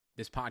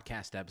This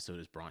podcast episode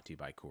is brought to you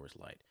by Coors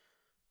Light.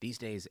 These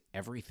days,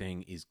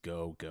 everything is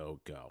go, go,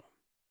 go.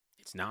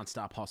 It's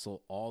nonstop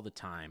hustle all the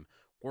time.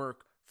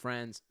 Work,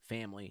 friends,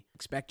 family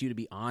expect you to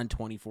be on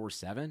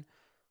 24/7.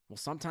 Well,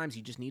 sometimes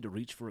you just need to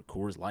reach for a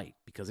Coors Light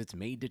because it's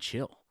made to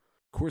chill.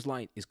 Coors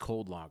Light is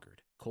cold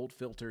lagered, cold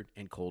filtered,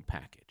 and cold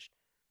packaged.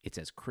 It's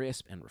as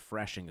crisp and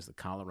refreshing as the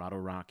Colorado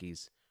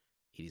Rockies.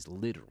 It is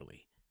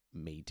literally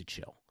made to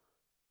chill.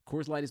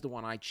 Coors Light is the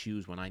one I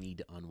choose when I need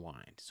to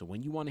unwind. So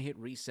when you want to hit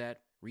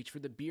reset, reach for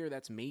the beer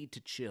that's made to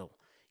chill.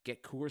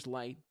 Get Coors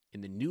Light in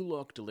the new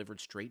look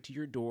delivered straight to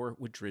your door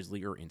with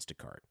Drizzly or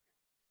Instacart.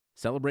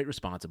 Celebrate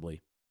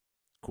responsibly.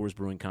 Coors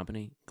Brewing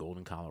Company,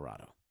 Golden,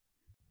 Colorado.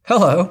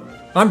 Hello,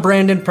 I'm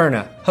Brandon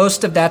Perna,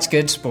 host of That's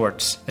Good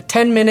Sports, a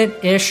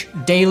 10-minute-ish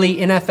daily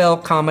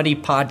NFL comedy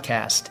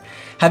podcast.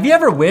 Have you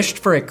ever wished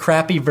for a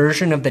crappy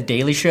version of The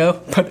Daily Show,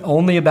 but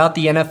only about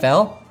the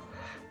NFL?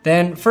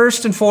 Then,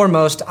 first and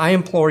foremost, I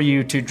implore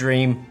you to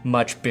dream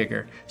much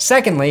bigger.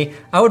 Secondly,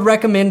 I would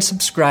recommend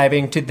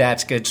subscribing to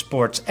That's Good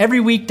Sports. Every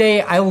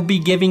weekday, I will be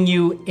giving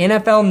you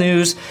NFL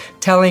news,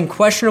 telling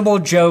questionable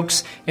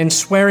jokes, and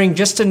swearing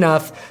just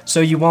enough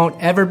so you won't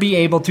ever be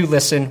able to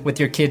listen with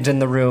your kids in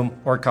the room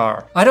or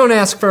car. I don't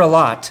ask for a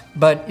lot,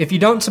 but if you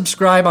don't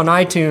subscribe on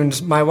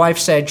iTunes, my wife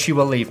said she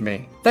will leave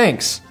me.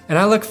 Thanks, and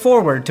I look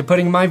forward to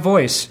putting my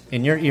voice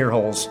in your ear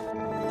holes.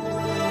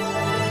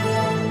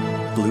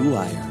 Blue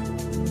Wire.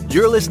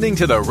 You're listening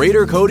to the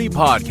Raider Cody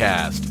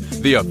Podcast,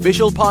 the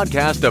official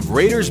podcast of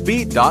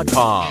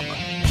RaidersBeat.com.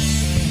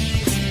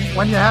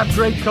 When you have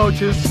great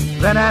coaches,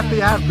 then after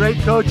you have great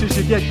coaches,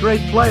 you get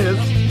great players,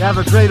 you have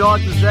a great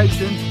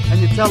organization,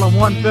 and you tell them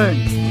one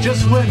thing: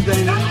 just win,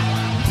 Dana.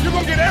 You're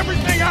going to get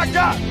everything I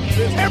got.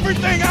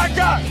 Everything I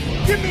got.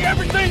 Give me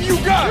everything you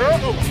got.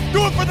 Yeah.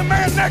 Do it for the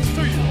man next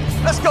to you.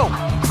 Let's go.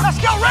 Let's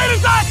go.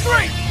 Raiders on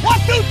three. 1,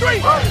 2, 3.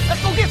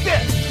 Let's go get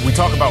that. We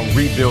talk about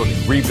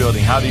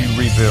rebuilding. How do you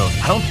rebuild?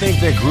 I don't think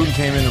that Gruden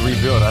came in to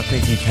rebuild. I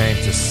think he came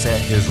to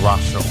set his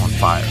roster on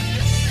fire.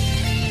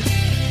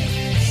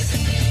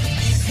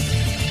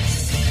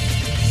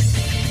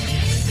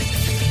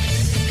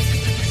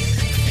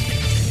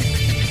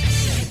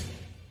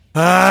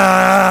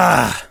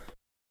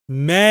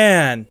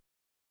 Man.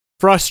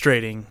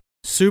 Frustrating.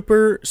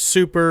 Super,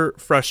 super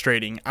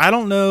frustrating. I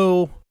don't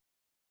know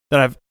that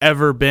I've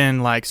ever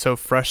been like so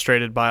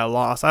frustrated by a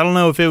loss. I don't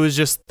know if it was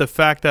just the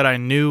fact that I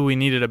knew we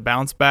needed a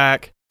bounce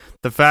back,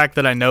 the fact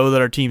that I know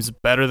that our team's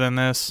better than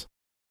this.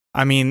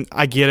 I mean,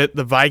 I get it.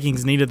 The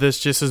Vikings needed this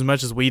just as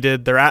much as we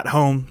did. They're at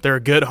home. They're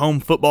a good home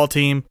football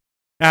team.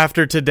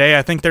 After today,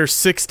 I think they're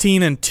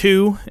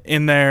 16-2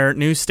 in their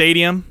new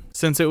stadium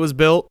since it was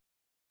built.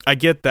 I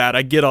get that.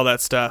 I get all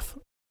that stuff.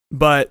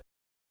 But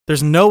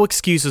there's no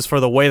excuses for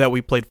the way that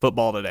we played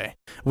football today.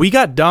 We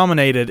got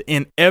dominated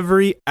in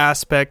every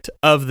aspect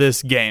of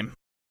this game.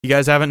 You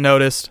guys haven't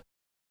noticed.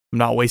 I'm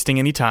not wasting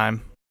any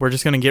time. We're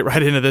just going to get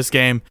right into this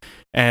game,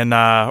 and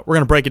we're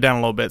going to break it down a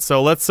little bit.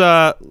 So let's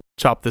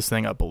chop this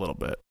thing up a little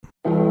bit.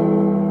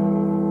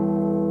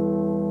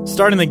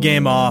 Starting the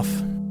game off,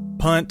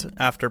 punt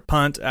after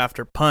punt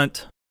after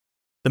punt.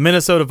 The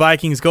Minnesota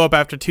Vikings go up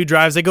after 2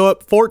 drives. They go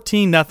up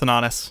 14-0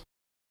 on us.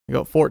 We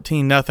go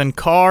 14-0.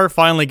 Carr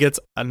finally gets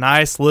a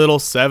nice little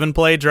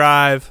 7-play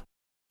drive,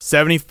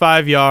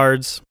 75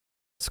 yards,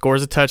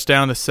 scores a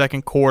touchdown in the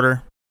second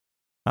quarter.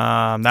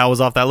 That was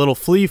off that little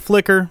flea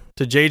flicker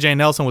to J.J.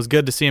 Nelson. It was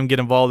good to see him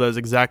get involved. That was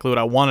exactly what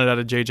I wanted out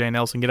of J.J.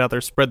 Nelson. Get out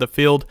there, spread the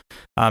field.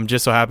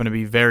 Just so happened to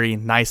be very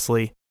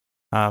nicely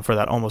for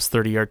that almost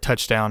 30-yard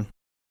touchdown.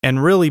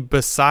 And really,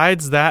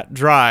 besides that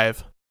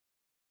drive,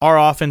 our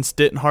offense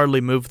didn't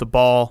hardly move the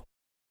ball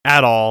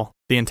at all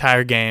the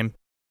entire game,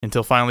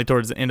 until finally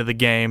towards the end of the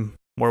game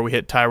where we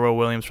hit Tyrell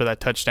Williams for that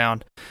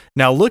touchdown.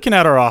 Now, looking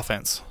at our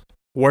offense,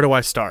 where do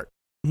I start?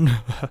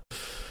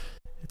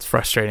 It's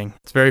frustrating.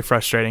 It's very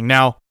frustrating.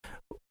 Now,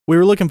 we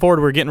were looking forward.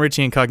 We were getting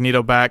Richie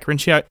Incognito back.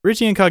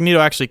 Richie Incognito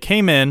actually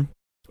came in,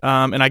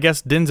 and I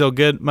guess Denzel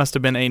Good must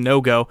have been a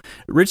no-go.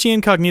 Richie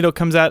Incognito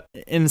comes out,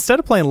 and instead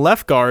of playing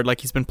left guard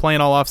like he's been playing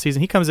all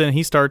offseason, he comes in and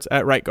he starts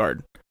at right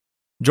guard.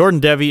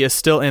 Jordan Devey is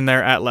still in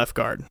there at left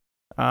guard.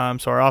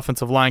 So our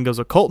offensive line goes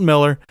with Colton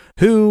Miller,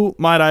 who,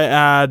 might I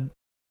add,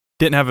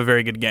 didn't have a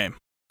very good game.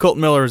 Colton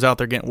Miller was out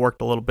there getting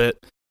worked a little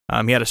bit.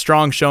 He had a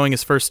strong showing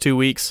his first 2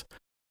 weeks,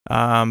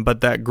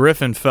 but that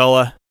Griffin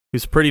fella,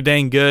 who's pretty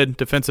dang good,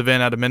 defensive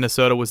end out of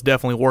Minnesota, was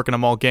definitely working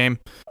him all game,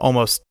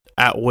 almost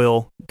at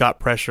will, got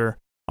pressure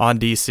on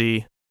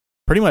DC.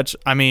 Pretty much,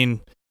 I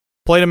mean,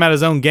 played him at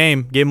his own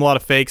game, gave him a lot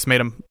of fakes, made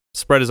him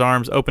spread his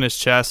arms, open his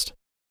chest.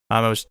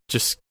 I was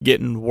just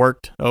getting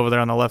worked over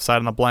there on the left side,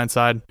 on the blind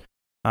side.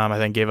 I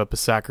think gave up a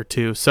sack or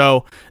 2.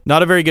 So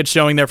not a very good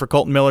showing there for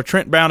Colton Miller.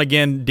 Trent Brown,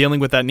 again, dealing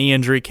with that knee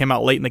injury, came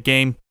out late in the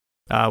game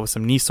with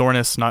some knee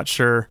soreness. Not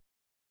sure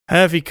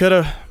if he could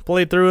have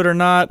played through it or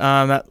not.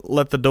 That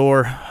left the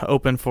door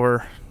open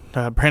for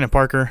Brandon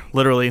Parker.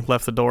 Literally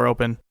left the door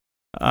open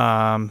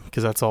because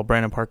that's all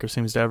Brandon Parker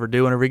seems to ever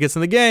do whenever he gets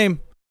in the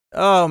game.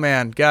 Oh,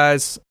 man,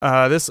 guys,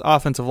 this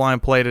offensive line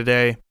play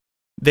today,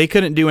 they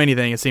couldn't do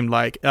anything, it seemed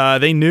like.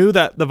 They knew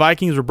that the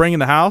Vikings were bringing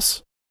the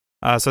house,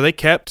 so they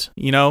kept,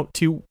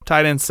 2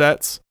 tight end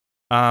sets.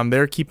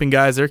 They're keeping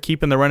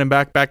the running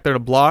back there to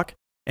block,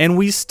 and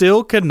we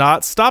still could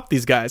not stop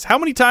these guys. How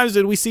many times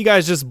did we see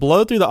guys just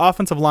blow through the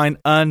offensive line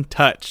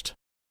untouched?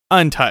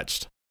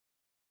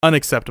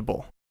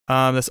 Unacceptable.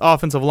 This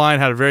offensive line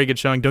had a very good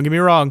showing. Don't get me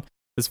wrong,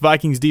 this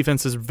Vikings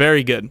defense is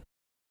very good.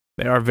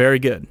 They are very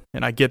good,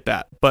 and I get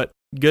that. But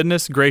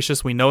goodness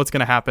gracious, we know it's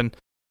going to happen.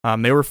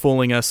 They were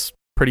fooling us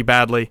pretty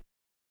badly.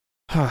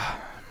 I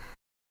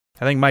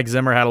think Mike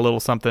Zimmer had a little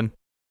something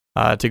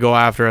to go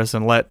after us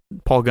and let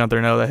Paul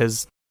Guenther know that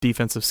his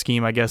defensive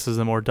scheme, I guess, is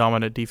the more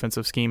dominant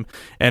defensive scheme.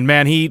 And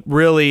man, he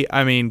really,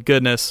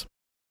 goodness,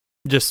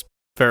 just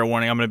fair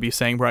warning, I'm going to be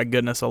saying probably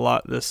goodness a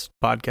lot this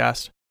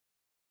podcast.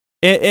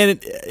 And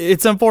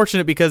it's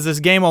unfortunate because this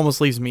game almost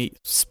leaves me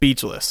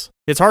speechless.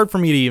 It's hard for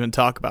me to even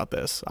talk about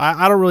this.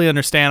 I don't really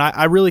understand.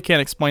 I really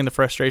can't explain the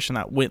frustration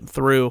that went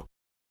through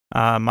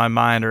my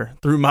mind or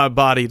through my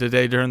body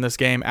today during this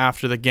game,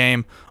 after the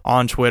game,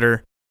 on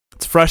Twitter.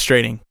 It's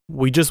frustrating.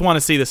 We just want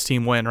to see this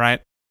team win,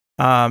 right?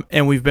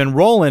 And we've been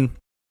rolling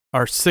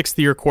our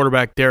 6th-year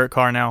quarterback, Derek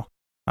Carr, now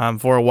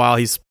for a while.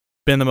 He's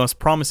been the most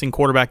promising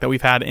quarterback that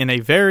we've had in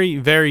a very,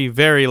 very,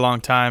 very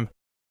long time.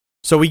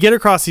 So we get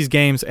across these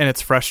games, and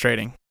it's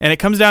frustrating. And it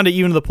comes down to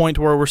even to the point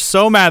to where we're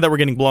so mad that we're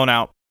getting blown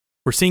out.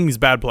 We're seeing these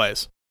bad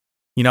plays.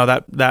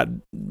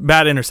 That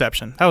bad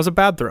interception. That was a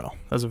bad throw.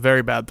 That was a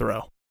very bad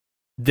throw.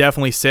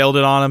 Definitely sailed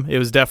it on him. It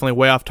was definitely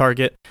way off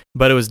target,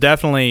 but it was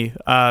definitely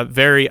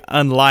very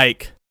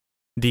unlike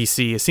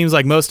DC. It seems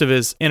like most of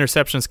his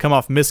interceptions come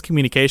off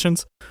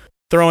miscommunications,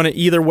 throwing it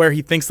either where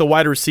he thinks the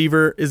wide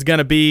receiver is going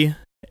to be,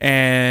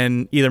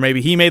 and either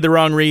maybe he made the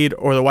wrong read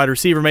or the wide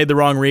receiver made the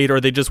wrong read, or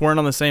they just weren't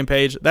on the same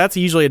page. That's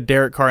usually a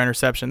Derek Carr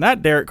interception.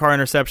 That Derek Carr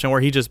interception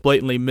where he just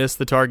blatantly missed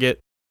the target,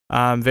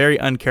 very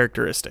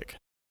uncharacteristic.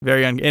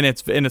 And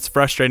it's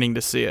frustrating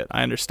to see it.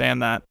 I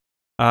understand that.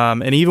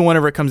 And even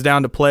whenever it comes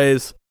down to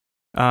plays,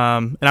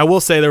 and I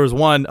will say there was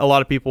one a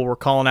lot of people were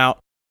calling out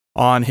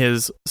on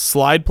his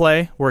slide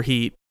play where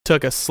he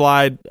took a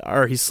slid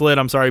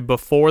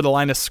before the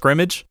line of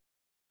scrimmage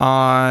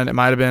on, it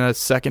might have been a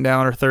 2nd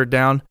down or 3rd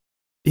down.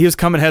 He was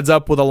coming heads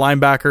up with a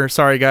linebacker.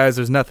 Sorry, guys,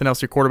 there's nothing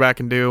else your quarterback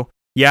can do.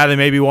 Yeah, they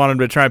maybe want him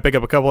to try and pick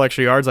up a couple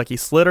extra yards like he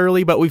slid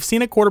early, but we've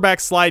seen a quarterback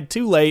slide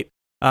too late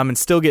and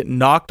still get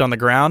knocked on the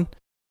ground.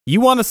 You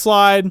want to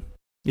slide,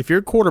 if you're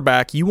a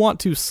quarterback, you want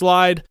to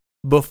slide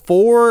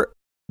before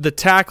the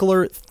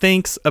tackler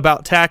thinks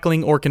about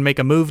tackling or can make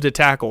a move to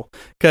tackle.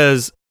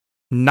 Because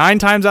 9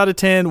 times out of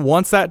 10,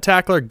 once that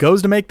tackler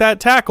goes to make that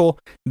tackle,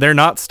 they're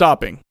not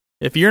stopping.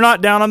 If you're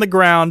not down on the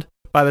ground,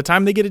 by the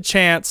time they get a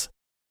chance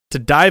to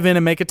dive in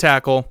and make a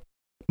tackle,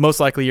 most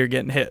likely you're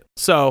getting hit.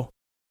 So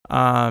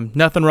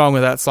nothing wrong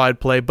with that slide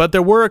play. But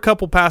there were a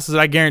couple passes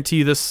that I guarantee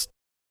you this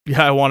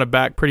guy wanted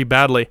back pretty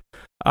badly.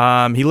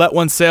 He let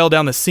one sail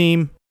down the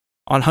seam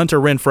on Hunter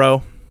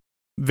Renfrow.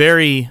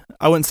 Very,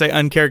 I wouldn't say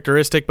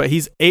uncharacteristic, but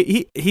he's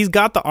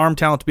got the arm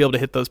talent to be able to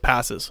hit those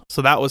passes.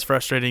 So that was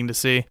frustrating to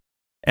see.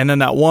 And then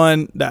that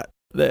one that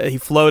he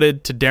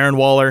floated to Darren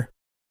Waller,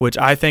 which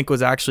I think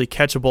was actually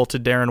catchable to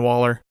Darren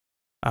Waller,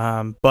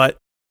 but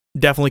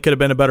definitely could have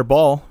been a better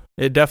ball.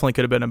 It definitely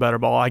could have been a better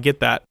ball. I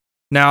get that.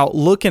 Now,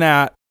 looking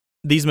at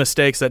these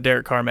mistakes that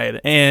Derek Carr made,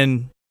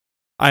 and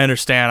I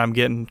understand I'm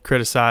getting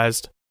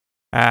criticized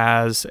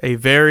as a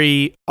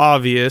very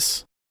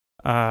obvious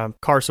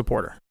Carr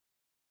supporter.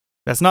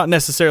 That's not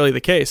necessarily the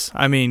case.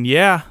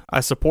 Yeah, I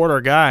support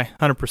our guy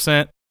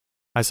 100%.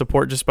 I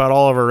support just about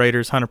all of our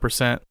Raiders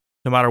 100%,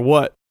 no matter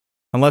what.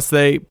 Unless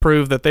they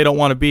prove that they don't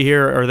want to be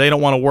here or they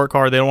don't want to work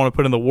hard, they don't want to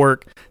put in the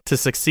work to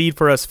succeed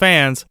for us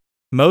fans,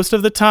 most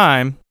of the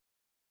time,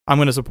 I'm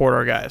going to support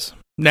our guys.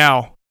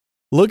 Now,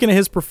 looking at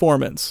his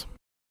performance,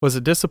 was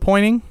it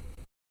disappointing?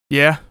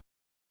 Yeah,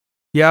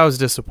 it was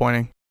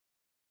disappointing.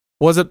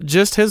 Was it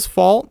just his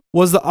fault?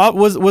 Was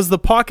the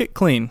pocket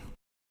clean?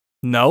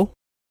 No.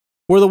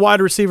 Were the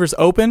wide receivers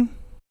open?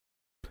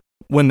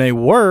 When they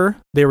were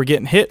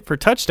getting hit for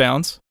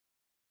touchdowns.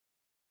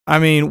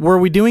 Were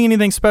we doing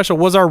anything special?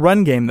 Was our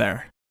run game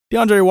there?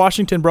 DeAndre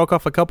Washington broke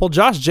off a couple.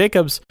 Josh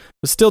Jacobs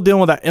was still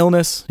dealing with that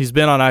illness. He's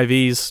been on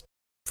IVs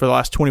for the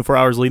last 24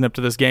 hours leading up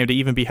to this game to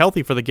even be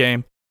healthy for the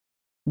game.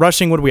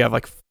 Rushing, what do we have?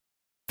 Like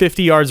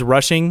 50 yards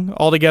rushing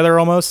altogether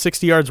almost?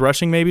 60 yards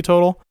rushing maybe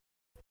total?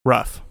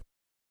 Rough.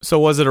 So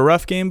was it a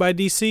rough game by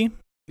DC?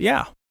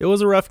 Yeah, it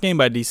was a rough game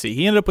by DC.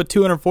 He ended up with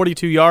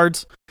 242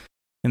 yards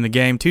in the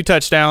game, 2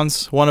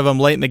 touchdowns, one of them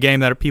late in the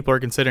game that people are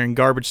considering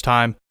garbage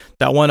time,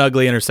 that one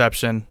ugly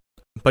interception.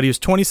 But he was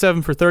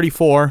 27 for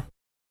 34,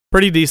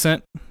 pretty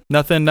decent,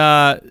 nothing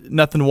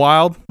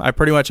wild. I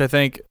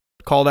think,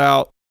 called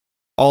out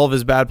all of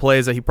his bad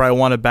plays that he probably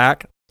wanted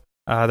back.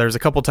 There's a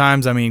couple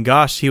times,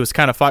 he was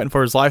kind of fighting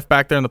for his life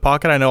back there in the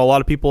pocket. I know a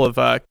lot of people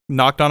have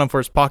knocked on him for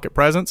his pocket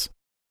presence,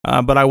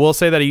 but I will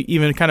say that he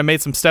even kind of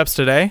made some steps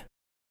today.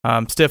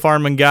 Stiff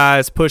arming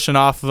guys, pushing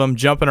off of them,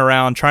 jumping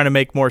around, trying to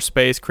make more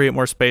space, create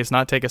more space,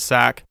 not take a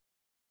sack.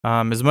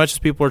 As much as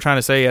people are trying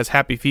to say he has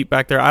happy feet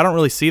back there, I don't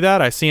really see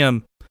that. I see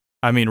him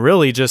I mean,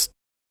 really just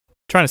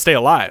trying to stay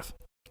alive,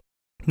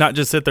 not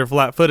just sit there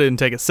flat-footed and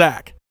take a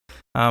sack.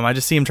 I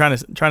just see him trying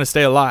to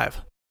stay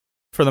alive.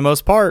 For the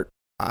most part,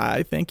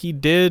 I think he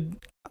did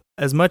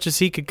as much as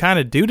he could kind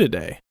of do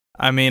today.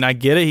 I mean, I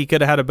get it. He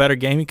could have had a better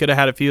game. He could have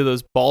had a few of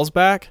those balls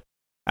back.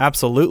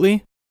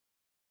 Absolutely.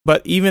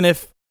 But even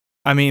if,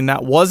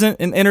 that wasn't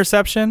an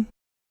interception,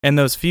 and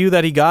those few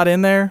that he got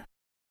in there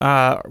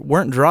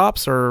weren't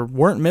drops or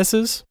weren't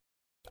misses,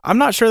 I'm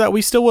not sure that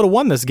we still would have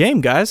won this game,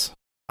 guys.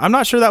 I'm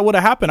not sure that would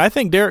have happened. I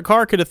think Derek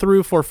Carr could have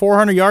threw for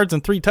 400 yards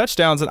and 3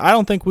 touchdowns, and I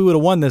don't think we would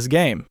have won this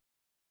game.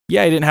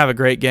 Yeah, he didn't have a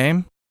great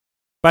game,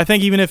 but I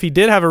think even if he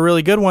did have a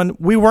really good one,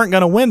 we weren't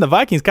going to win. The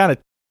Vikings kind of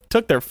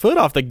took their foot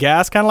off the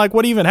gas, kind of like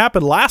what even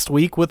happened last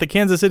week with the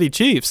Kansas City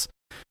Chiefs.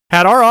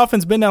 Had our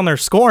offense been down there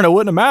scoring, it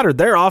wouldn't have mattered.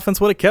 Their offense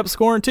would have kept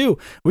scoring too.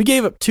 We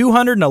gave up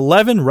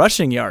 211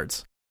 rushing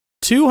yards.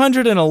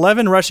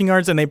 211 rushing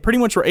yards, and they pretty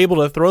much were able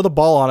to throw the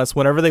ball on us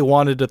whenever they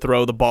wanted to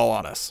throw the ball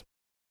on us.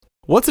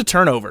 What's a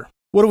turnover?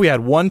 What do we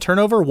had? 1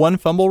 turnover, 1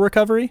 fumble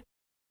recovery?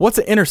 What's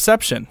an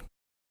interception?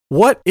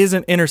 What is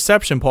an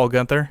interception, Paul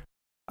Guenther?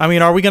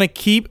 Are we going to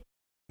keep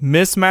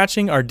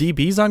mismatching our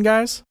DBs on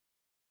guys?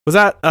 Was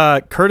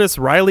that Curtis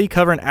Riley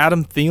covering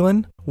Adam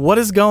Thielen? What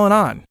is going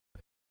on?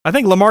 I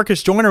think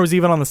LaMarcus Joyner was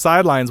even on the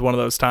sidelines one of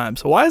those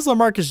times. Why is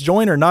LaMarcus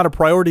Joyner not a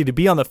priority to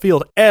be on the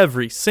field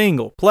every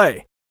single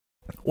play?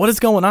 What is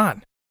going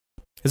on?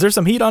 Is there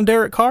some heat on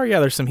Derek Carr? Yeah,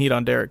 there's some heat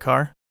on Derek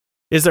Carr.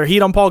 Is there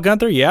heat on Paul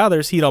Guenther? Yeah,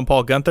 there's heat on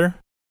Paul Guenther.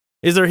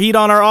 Is there heat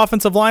on our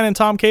offensive line and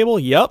Tom Cable?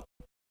 Yep.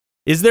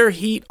 Is there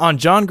heat on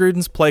John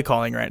Gruden's play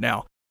calling right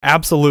now?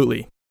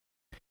 Absolutely.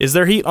 Is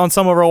there heat on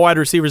some of our wide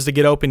receivers to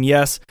get open?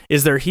 Yes.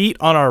 Is there heat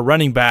on our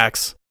running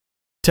backs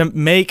to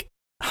make...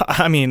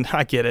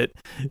 I get it.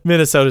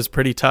 Minnesota's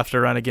pretty tough to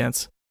run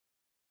against.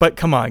 But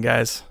come on,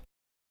 guys.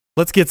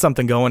 Let's get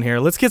something going here.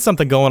 Let's get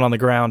something going on the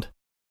ground.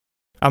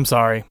 I'm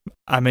sorry.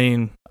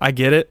 I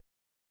get it.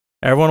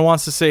 Everyone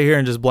wants to sit here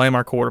and just blame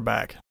our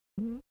quarterback.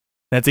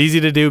 That's easy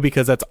to do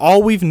because that's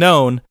all we've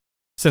known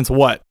since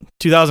what?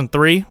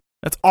 2003?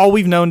 That's all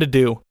we've known to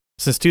do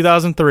since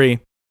 2003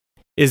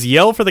 is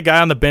yell for the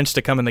guy on the bench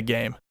to come in the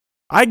game.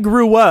 I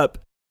grew up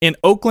in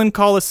Oakland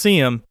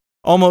Coliseum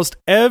almost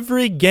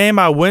every game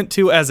I went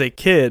to as a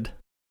kid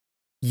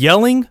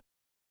yelling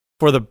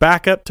for the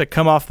backup to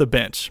come off the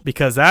bench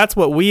because that's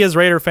what we as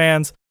Raider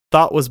fans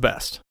thought was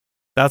best.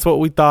 That's what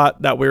we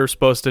thought that we were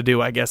supposed to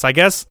do, I guess.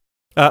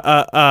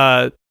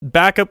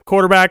 Backup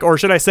quarterback, or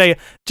should I say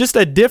just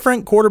a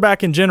different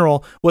quarterback in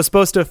general, was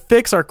supposed to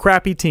fix our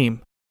crappy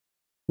team.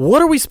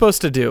 What are we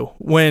supposed to do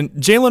when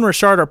Jalen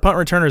Richard, our punt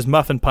returner, is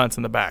muffing punts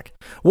in the back?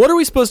 What are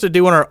we supposed to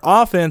do when our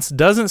offense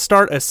doesn't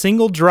start a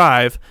single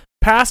drive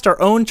past our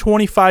own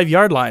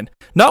 25-yard line?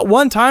 Not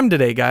one time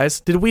today,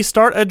 guys, did we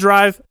start a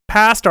drive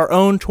past our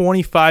own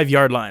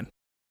 25-yard line.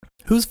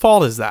 Whose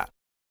fault is that?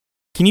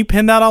 Can you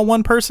pin that on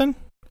one person?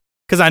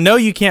 Because I know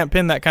you can't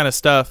pin that kind of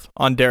stuff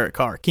on Derek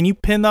Carr. Can you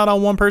pin that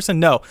on one person?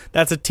 No,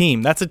 that's a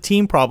team. That's a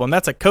team problem.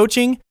 That's a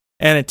coaching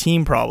and a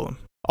team problem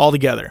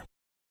altogether.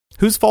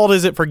 Whose fault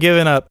is it for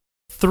giving up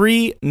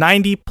 3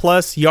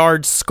 90-plus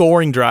yard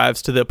scoring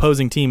drives to the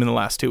opposing team in the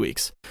last 2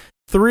 weeks?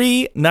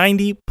 3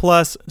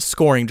 90-plus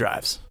scoring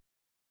drives.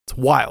 It's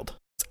wild.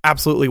 It's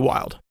absolutely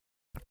wild.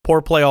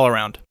 Poor play all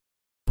around.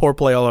 Poor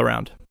play all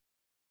around.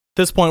 At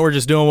this point, we're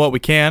just doing what we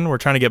can. We're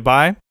trying to get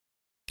by.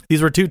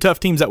 These were 2 tough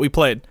teams that we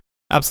played.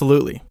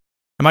 Absolutely.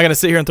 Am I going to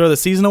sit here and throw the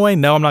season away?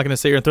 No, I'm not going to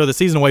sit here and throw the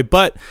season away.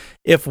 But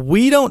if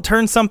we don't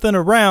turn something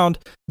around,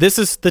 this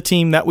is the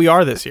team that we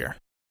are this year.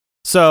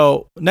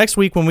 So next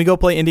week when we go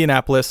play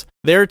Indianapolis,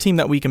 they're a team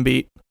that we can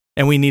beat,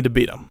 and we need to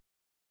beat them.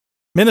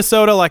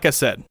 Minnesota, like I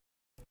said,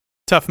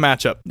 tough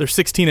matchup. They're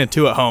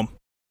 16-2 at home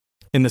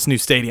in this new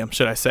stadium,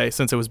 should I say,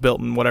 since it was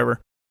built in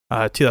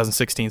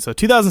 2016. So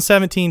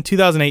 2017,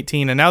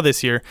 2018, and now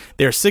this year,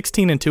 they're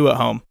 16-2 at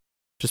home,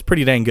 which is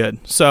pretty dang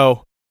good.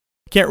 So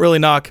can't really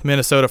knock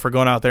Minnesota for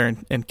going out there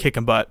and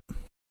kicking butt.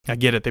 I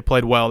get it. They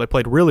played well. They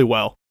played really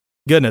well.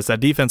 Goodness,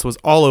 that defense was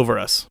all over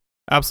us.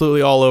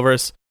 Absolutely all over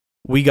us.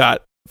 We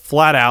got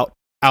flat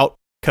out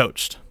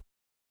coached.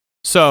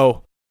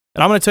 So,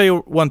 and I'm going to tell you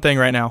one thing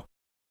right now.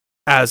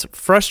 As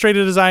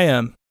frustrated as I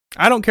am,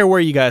 I don't care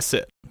where you guys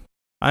sit.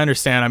 I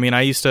understand.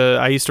 I used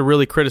to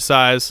really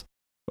criticize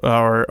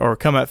or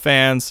come at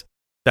fans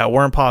that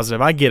weren't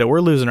positive. I get it.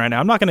 We're losing right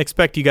now. I'm not going to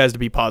expect you guys to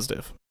be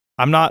positive.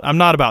 I'm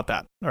not about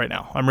that right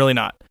now. I'm really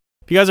not.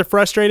 If you guys are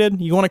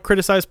frustrated, you want to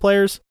criticize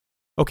players,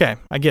 okay,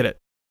 I get it.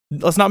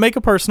 Let's not make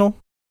it personal.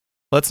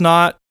 Let's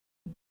not,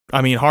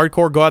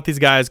 hardcore go at these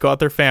guys, go at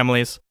their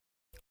families.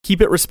 Keep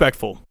it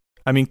respectful.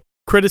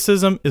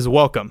 Criticism is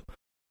welcome.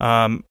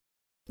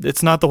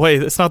 It's not the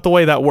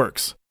way that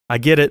works. I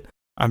get it.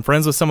 I'm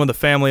friends with some of the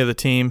family of the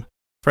team,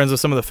 friends with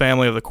some of the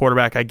family of the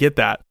quarterback. I get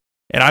that.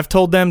 And I've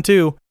told them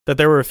too that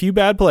there were a few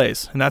bad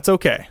plays, and that's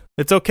okay.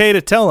 It's okay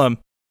to tell them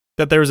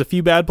that there was a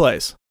few bad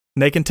plays.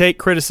 And they can take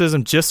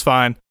criticism just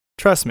fine.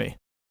 Trust me.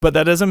 But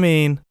that doesn't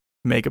mean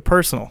make it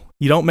personal.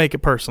 You don't make it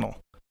personal.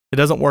 It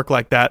doesn't work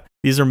like that.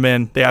 These are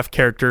men. They have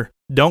character.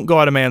 Don't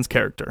go at a man's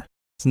character.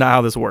 It's not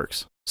how this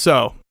works.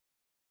 So,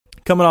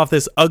 coming off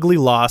this ugly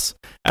loss.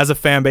 As a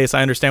fan base,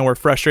 I understand we're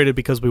frustrated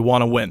because we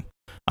want to win.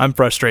 I'm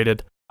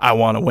frustrated. I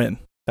want to win.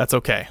 That's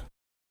okay.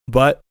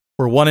 But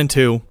we're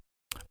 1-2.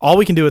 All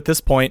we can do at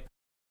this point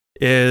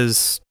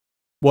is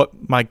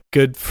what my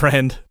good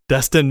friend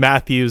Dustin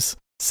Matthews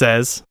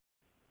says.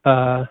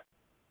 And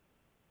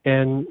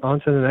on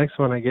to the next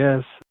one, I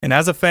guess. And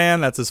as a fan,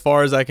 that's as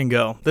far as I can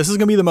go. This is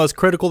going to be the most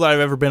critical that I've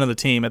ever been of the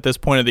team at this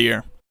point of the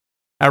year.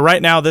 And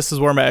right now, this is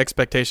where my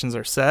expectations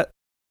are set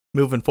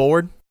moving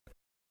forward.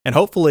 And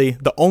hopefully,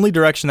 the only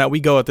direction that we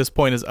go at this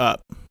point is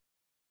up.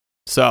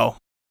 So,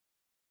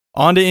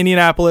 on to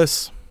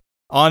Indianapolis,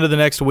 on to the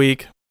next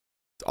week.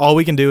 All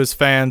we can do as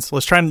fans,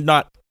 let's try and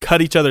not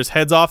cut each other's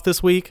heads off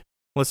this week.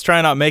 Let's try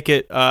and not make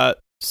it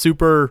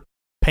super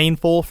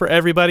painful for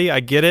everybody. I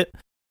get it.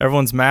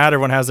 Everyone's mad.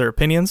 Everyone has their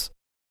opinions.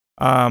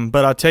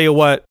 But I'll tell you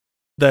what,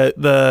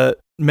 the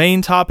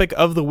main topic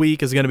of the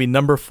week is going to be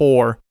number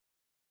 4.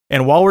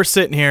 And while we're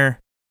sitting here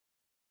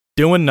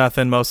doing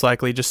nothing, most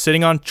likely, just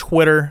sitting on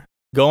Twitter,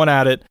 going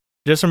at it,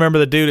 just remember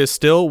the dude is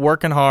still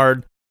working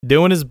hard,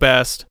 doing his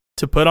best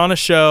to put on a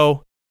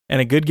show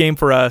and a good game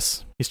for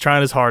us. He's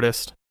trying his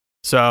hardest.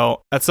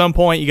 So at some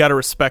point, you got to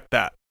respect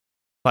that.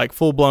 Like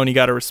full blown, you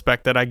got to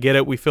respect that. I get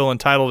it. We feel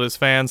entitled as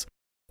fans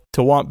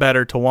to want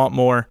better, to want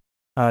more,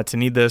 to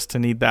need this, to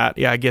need that.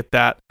 Yeah, I get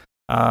that.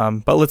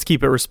 But let's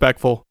keep it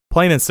respectful,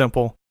 plain and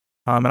simple.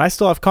 And I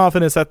still have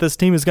confidence that this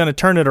team is going to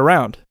turn it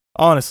around,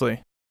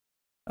 honestly.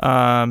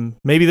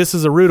 Maybe this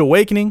is a rude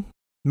awakening.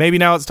 Maybe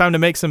now it's time to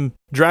make some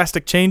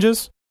drastic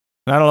changes.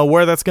 And I don't know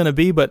where that's going to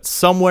be, but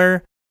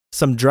somewhere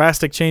some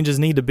drastic changes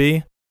need to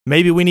be.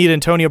 Maybe we need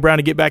Antonio Brown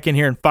to get back in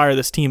here and fire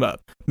this team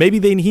up. Maybe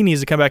he needs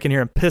to come back in here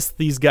and piss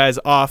these guys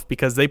off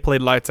because they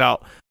played lights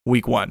out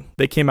week 1.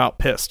 They came out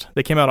pissed.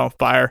 They came out on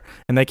fire,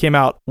 and they came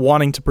out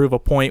wanting to prove a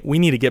point. We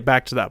need to get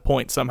back to that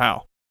point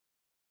somehow.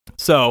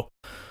 So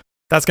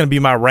that's going to be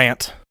my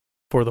rant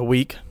for the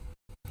week.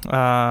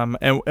 And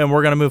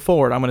we're going to move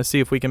forward. I'm going to see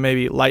if we can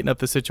maybe lighten up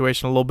the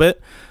situation a little bit.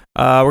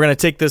 We're going to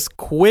take this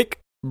quick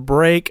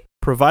break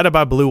provided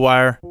by Blue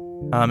Wire.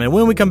 And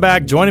when we come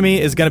back, joining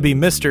me is going to be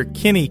Mr.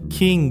 Kenny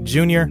King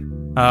Jr.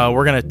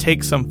 We're going to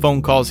take some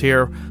phone calls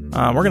here.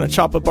 We're going to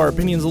chop up our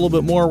opinions a little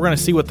bit more. We're going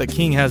to see what the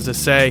King has to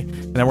say.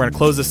 And then we're going to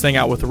close this thing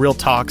out with real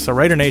talk. So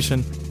Raider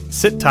Nation,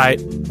 sit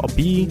tight. I'll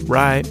be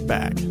right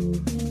back.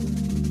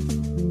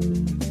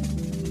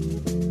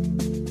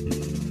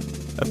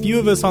 A few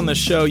of us on the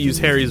show use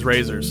Harry's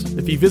razors.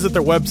 If you visit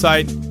their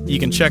website, you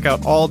can check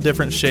out all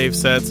different shave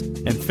sets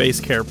and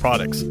face care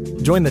products.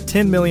 Join the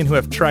 10 million who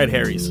have tried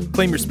Harry's.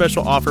 Claim your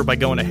special offer by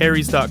going to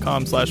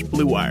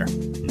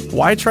harrys.com/bluewire.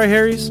 Why try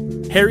Harry's?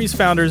 Harry's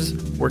founders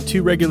were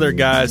 2 regular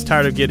guys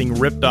tired of getting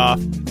ripped off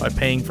by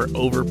paying for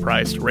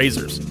overpriced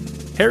razors.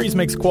 Harry's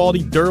makes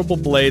quality, durable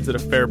blades at a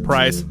fair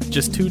price,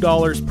 just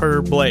 $2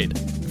 per blade.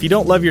 If you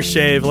don't love your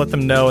shave, let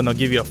them know and they'll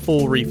give you a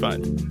full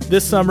refund.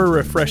 This summer,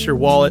 refresh your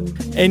wallet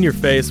and your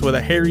face with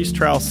a Harry's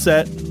trowel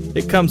set.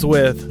 It comes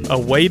with a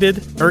weighted,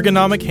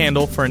 ergonomic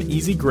handle for an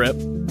easy grip,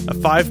 a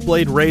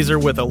 5-blade razor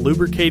with a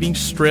lubricating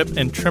strip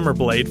and trimmer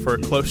blade for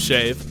a close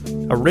shave,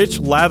 a rich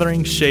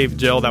lathering shave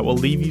gel that will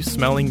leave you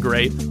smelling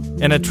great,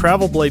 and a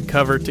travel blade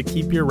cover to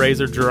keep your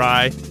razor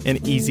dry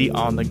and easy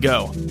on the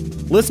go.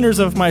 Listeners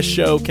of my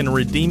show can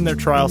redeem their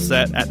trial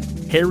set at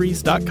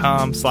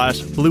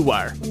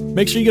harrys.com/bluewire.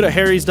 Make sure you go to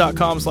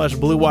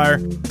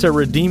harrys.com/bluewire to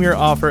redeem your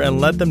offer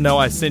and let them know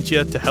I sent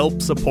you to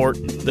help support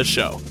the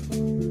show.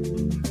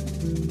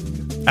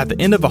 At the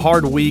end of a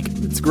hard week,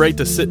 it's great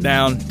to sit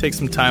down, take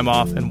some time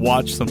off, and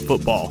watch some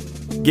football.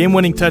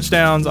 Game-winning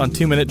touchdowns on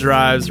 2-minute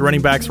drives,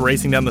 running backs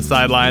racing down the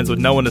sidelines with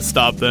no one to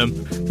stop them.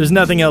 There's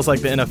nothing else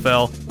like the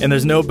NFL, and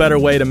there's no better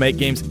way to make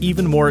games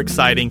even more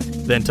exciting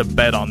than to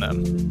bet on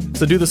them.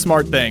 So do the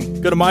smart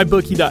thing. Go to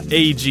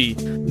mybookie.ag.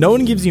 No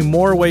one gives you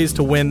more ways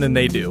to win than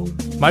they do.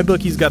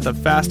 MyBookie's got the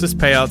fastest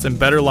payouts and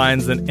better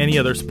lines than any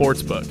other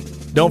sportsbook.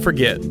 Don't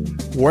forget,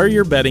 where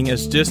you're betting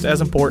is just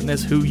as important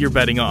as who you're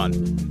betting on.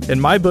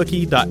 And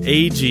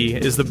mybookie.ag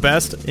is the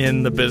best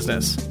in the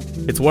business.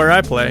 It's where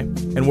I play,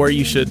 and where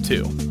you should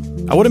too.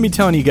 I wouldn't be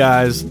telling you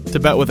guys to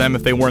bet with them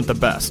if they weren't the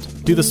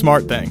best. Do the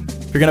smart thing.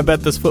 If you're going to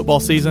bet this football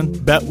season,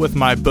 bet with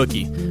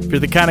MyBookie. If you're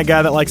the kind of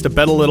guy that likes to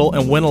bet a little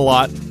and win a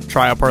lot,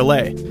 try a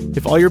parlay.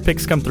 If all your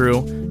picks come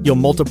through, you'll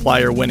multiply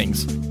your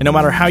winnings. And no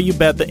matter how you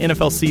bet, the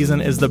NFL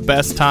season is the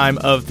best time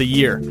of the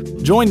year.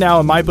 Join now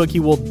and MyBookie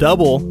will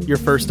double your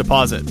first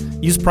deposit.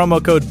 Use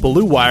promo code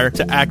BLUEWIRE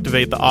to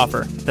activate the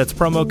offer. That's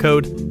promo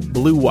code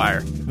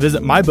BLUEWIRE.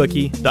 Visit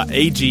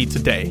mybookie.ag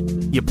today.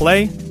 You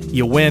play,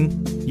 you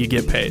win, you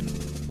get paid.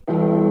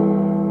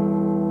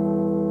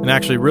 And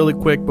actually, really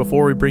quick,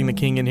 before we bring the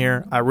King in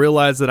here, I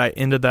realized that I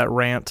ended that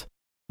rant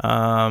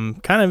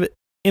kind of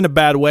in a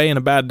bad way, in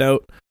a bad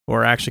note,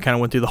 or actually kind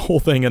of went through the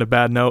whole thing in a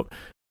bad note.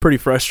 Pretty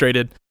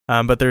frustrated.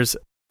 But there's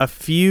a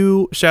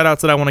few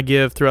shout-outs that I want to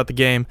give throughout the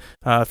game.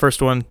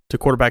 First one to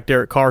quarterback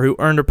Derek Carr, who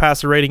earned a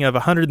passer rating of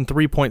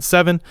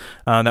 103.7.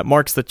 That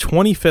marks the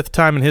 25th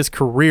time in his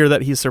career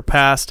that he's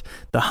surpassed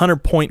the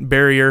 100-point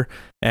barrier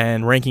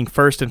and ranking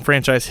first in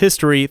franchise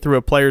history through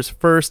a player's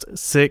first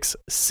 6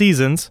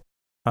 seasons.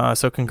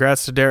 So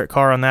congrats to Derek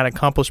Carr on that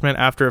accomplishment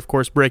after, of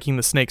course, breaking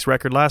the Snakes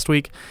record last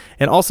week.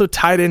 And also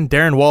tied in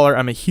Darren Waller.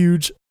 I'm a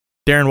huge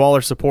Darren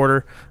Waller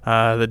supporter.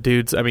 The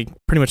dude's,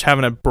 pretty much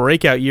having a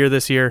breakout year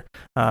this year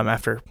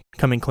after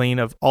coming clean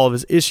of all of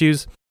his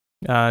issues.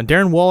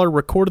 Darren Waller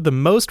recorded the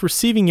most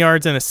receiving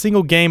yards in a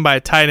single game by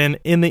a tight end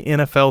in the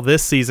NFL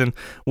this season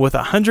with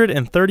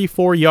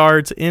 134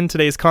 yards in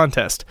today's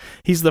contest.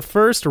 He's the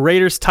first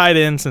Raiders tight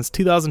end since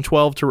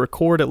 2012 to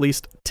record at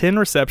least 10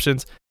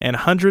 receptions and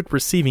 100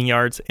 receiving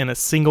yards in a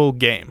single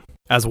game.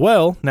 As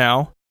well,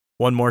 now,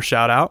 one more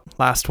shout out,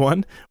 last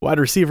one, wide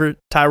receiver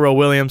Tyrell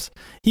Williams.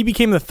 He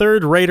became the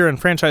third Raider in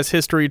franchise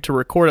history to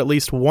record at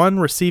least one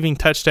receiving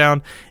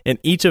touchdown in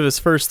each of his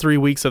first 3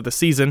 weeks of the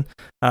season,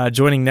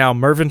 joining now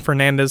Mervin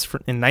Fernandez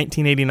in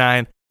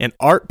 1989 and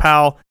Art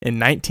Powell in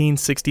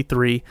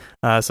 1963.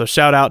 So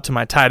shout out to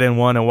my tight end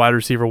one and wide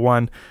receiver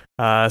one.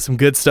 Some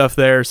good stuff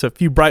there. So a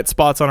few bright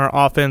spots on our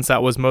offense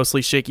that was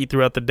mostly shaky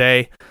throughout the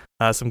day.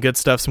 Some good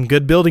stuff, some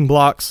good building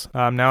blocks.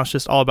 Now it's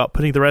just all about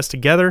putting the rest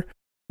together.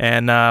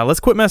 And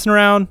let's quit messing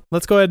around.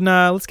 Let's go ahead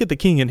and let's get the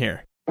King in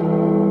here.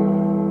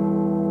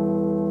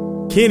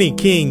 Kenny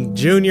King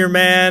Jr.,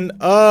 man.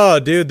 Oh,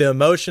 dude, the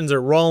emotions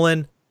are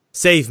rolling.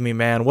 Save me,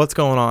 man. What's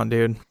going on,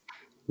 dude?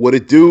 What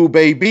it do,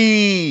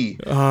 baby?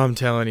 Oh, I'm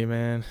telling you,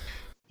 man.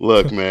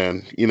 Look,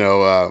 man,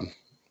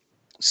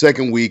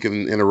 second week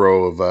in a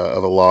row of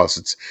a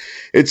loss.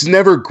 It's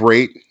never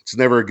great. It's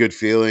never a good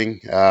feeling.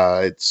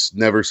 It's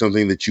never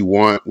something that you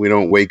want. We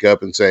don't wake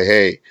up and say,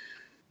 hey,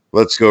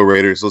 let's go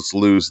Raiders. Let's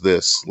lose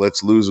this.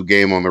 Let's lose a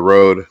game on the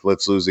road.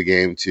 Let's lose a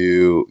game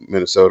to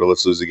Minnesota.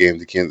 Let's lose a game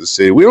to Kansas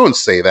City. We don't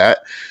say that.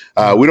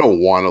 We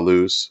don't want to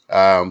lose.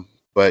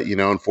 But,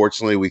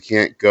 unfortunately, we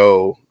can't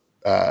go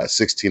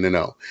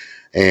 16-0.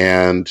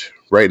 And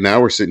right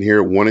now we're sitting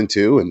here at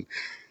 1-2. And,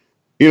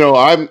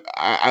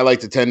 I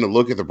like to tend to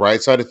look at the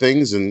bright side of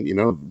things.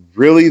 And,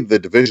 really the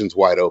division's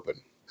wide open.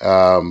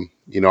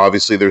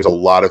 Obviously there's a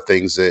lot of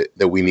things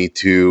that we need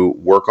to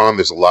work on.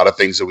 There's a lot of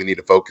things that we need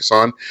to focus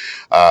on.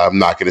 I'm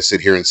not going to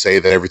sit here and say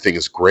that everything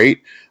is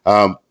great,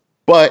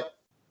 but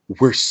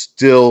we're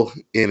still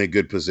in a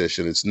good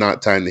position. It's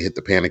not time to hit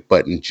the panic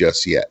button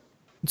just yet.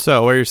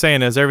 So what you're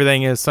saying is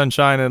everything is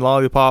sunshine and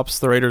lollipops.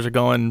 The Raiders are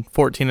going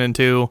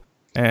 14-2,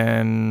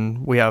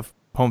 and we have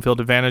home field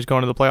advantage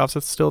going to the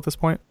playoffs still at this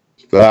point.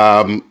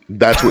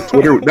 That's what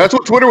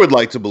Twitter would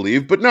like to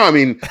believe. But no,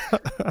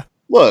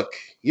 look.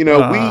 We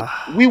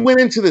went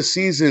into the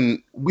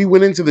season.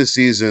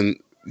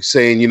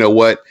 Saying,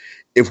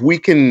 if we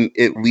can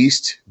at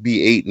least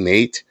be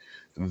 8-8,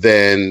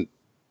 then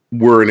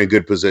we're in a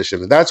good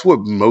position. And that's what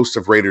most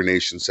of Raider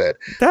Nation said.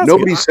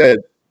 Nobody said.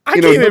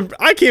 I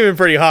came in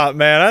pretty hot,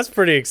 man. That's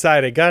pretty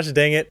excited. Gosh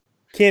dang it,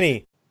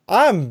 Kenny.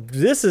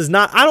 This is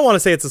not. I don't want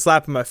to say it's a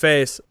slap in my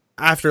face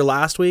after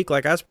last week.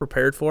 Like I was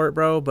prepared for it,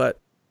 bro.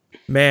 But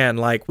man,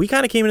 like we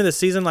kind of came into the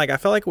season like I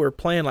felt like we were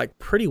playing like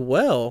pretty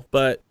well,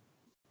 but.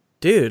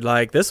 Dude,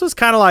 like this was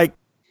kind of like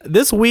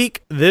this week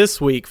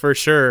for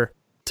sure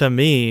to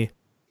me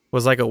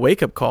was like a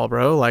wake up call,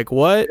 bro. Like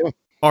what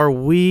are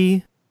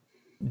we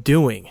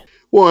doing?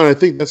 Well, and I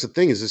think that's the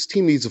thing is this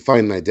team needs to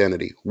find an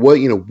identity. What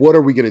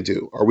are we going to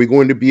do? Are we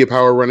going to be a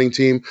power running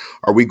team?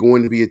 Are we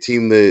going to be a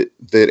team that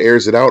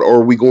airs it out? Or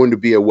are we going to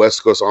be a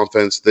West Coast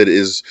offense that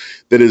is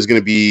going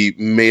to be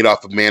made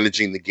off of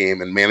managing the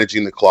game and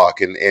managing the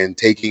clock and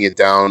taking it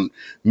down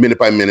minute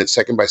by minute,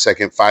 second by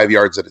second, 5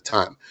 yards at a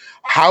time?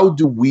 How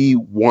do we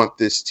want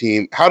this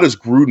team? How does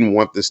Gruden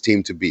want this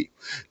team to be?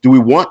 Do we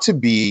want to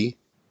be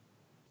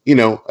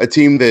a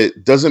team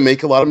that doesn't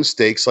make a lot of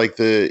mistakes like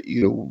the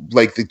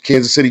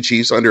Kansas City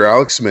Chiefs under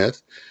Alex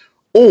Smith?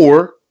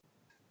 Or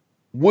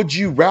would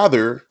you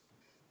rather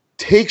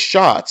take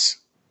shots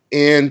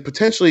and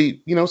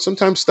potentially,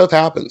 sometimes stuff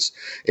happens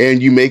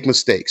and you make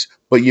mistakes,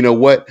 but you know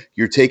what?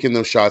 You're taking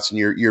those shots and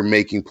you're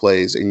making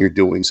plays and you're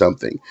doing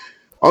something.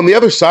 On the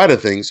other side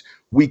of things,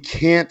 we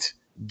can't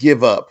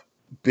give up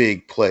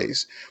big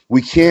plays.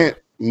 We can't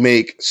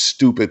make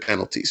stupid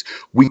penalties.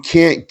 We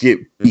can't get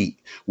beat.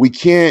 We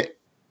can't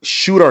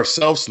shoot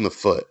ourselves in the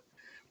foot.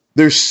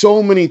 There's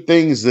so many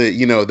things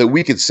that, that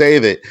we could say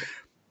that,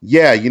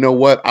 yeah, you know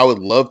what? I would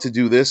love to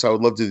do this. I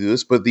would love to do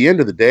this. But at the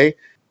end of the day,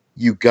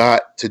 you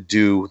got to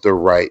do the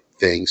right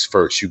things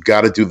first. You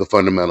got to do the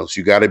fundamentals.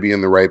 You got to be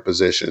in the right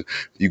position.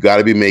 You got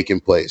to be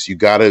making plays. You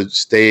got to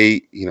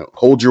stay,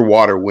 hold your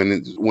water when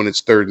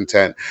it's 3rd and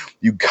 10.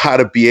 You got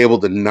to be able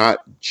to not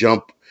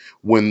jump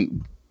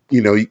when,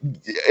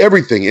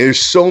 everything. There's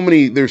so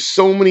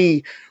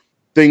many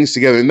things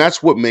together, and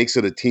that's what makes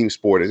it a team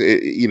sport.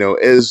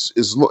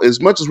 As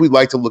much as we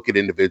like to look at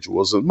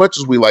individuals, as much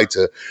as we like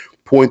to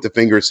point the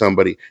finger at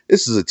somebody,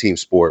 this is a team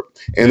sport,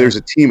 and there's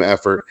a team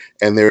effort,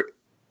 and they're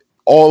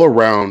all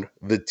around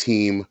the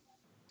team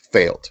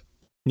failed.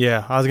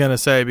 Yeah, I was gonna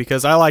say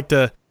because I like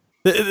to,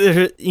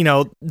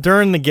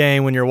 during the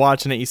game when you're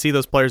watching it, you see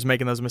those players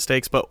making those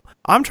mistakes, but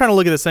I'm trying to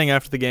look at this thing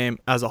after the game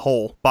as a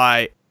whole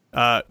by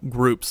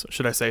groups,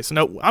 should I say? So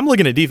no, I'm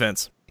looking at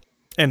defense,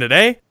 and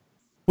today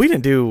we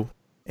didn't do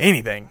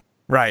anything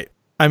right.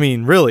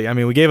 Really.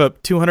 We gave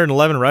up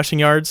 211 rushing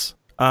yards.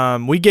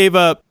 We gave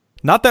up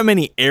not that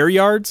many air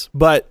yards,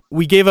 but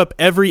we gave up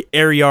every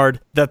air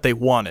yard that they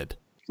wanted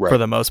for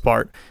the most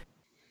part.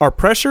 Our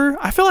pressure,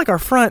 I feel like our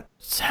front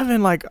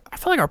seven, I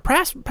feel like our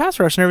pass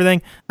rush and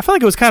everything, I feel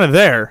like it was kind of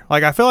there.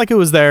 I feel like it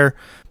was there.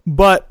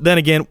 But then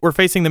again, we're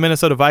facing the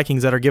Minnesota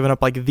Vikings that are giving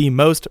up the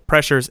most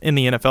pressures in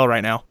the NFL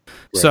right now.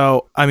 Right.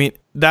 So, I mean,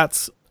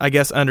 that's, I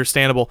guess,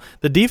 understandable.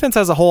 The defense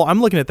as a whole, I'm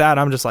looking at that,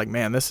 I'm just like,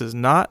 man, this is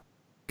not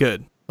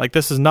good.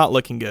 This is not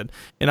looking good.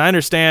 And I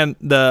understand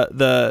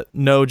the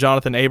no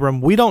Jonathan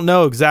Abram. We don't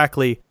know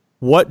exactly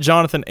what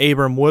Jonathan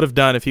Abram would have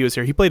done if he was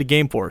here. He played a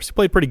game for us. He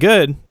played pretty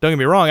good. Don't get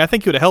me wrong. I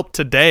think he would have helped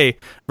today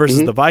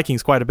versus the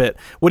Vikings quite a bit.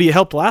 Would he have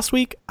helped last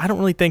week? I don't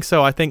really think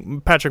so. I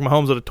think Patrick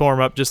Mahomes would have tore him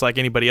up just like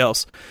anybody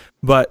else.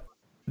 But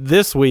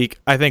this week,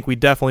 I think we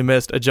definitely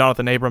missed a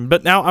Jonathan Abram.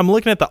 But now I'm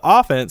looking at the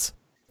offense,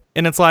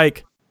 and it's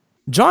like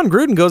John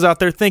Gruden goes out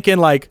there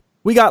thinking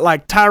we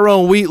got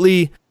Tyrone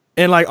Wheatley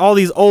and all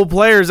these old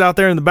players out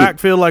there in the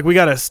backfield. We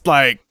got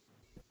to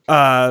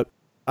I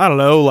don't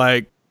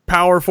know,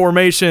 power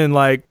formation,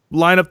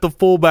 line up the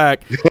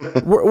fullback.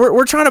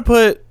 we're trying to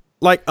put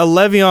a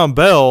Le'Veon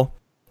Bell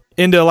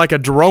into a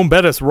Jerome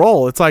Bettis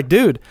role. It's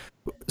dude,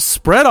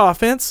 spread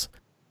offense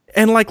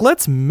and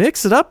let's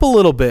mix it up a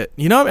little bit.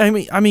 You know,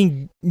 I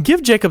mean,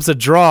 give Jacobs a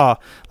draw,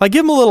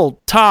 give him a little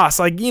toss,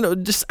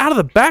 just out of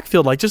the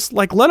backfield, just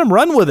let him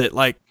run with it.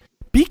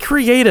 Be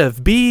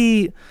creative,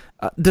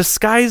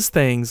 disguise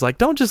things.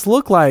 Don't just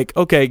look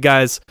okay,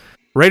 guys,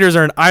 Raiders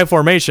are in I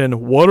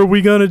formation. What are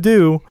we gonna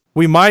do?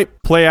 We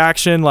might play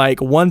action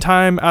 1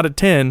 time out of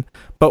 10,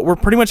 but we're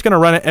pretty much going to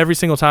run it every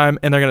single time,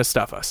 and they're going to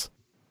stuff us.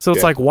 So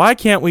it's why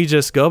can't we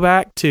just go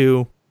back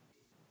to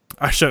 –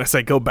 I shouldn't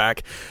say go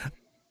back.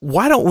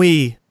 Why don't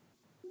we,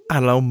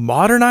 I don't know,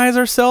 modernize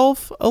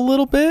ourselves a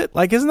little bit?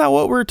 Isn't that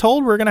what we're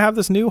told? We're going to have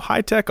this new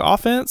high-tech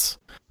offense.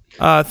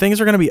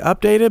 Things are going to be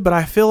updated, but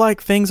I feel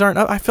like things aren't –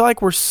 I feel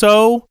like we're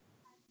so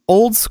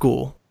old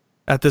school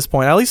at this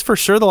point. At least for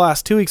sure the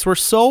last 2 weeks, we're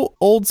so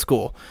old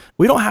school.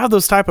 We don't have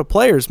those type of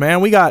players, man.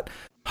 We got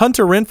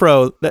Hunter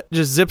Renfrow that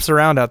just zips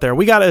around out there.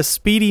 We got a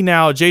speedy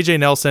now J.J.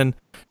 Nelson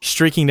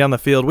streaking down the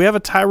field. We have a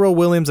Tyrell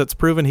Williams that's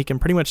proven he can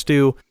pretty much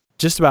do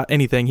just about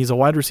anything. He's a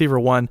wide receiver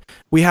 1.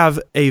 We have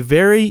a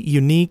very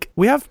unique,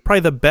 we have probably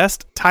the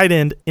best tight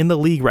end in the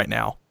league right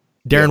now,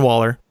 Darren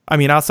Waller. I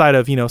mean, outside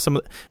of, some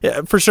of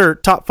the, for sure,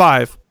 top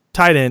 5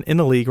 tight end in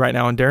the league right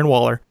now, and Darren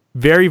Waller.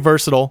 Very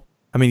versatile.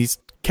 I mean, he's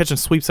catching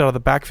sweeps out of the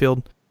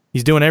backfield.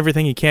 He's doing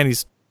everything he can.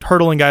 He's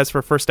hurdling guys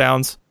for first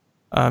downs.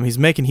 He's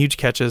making huge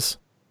catches.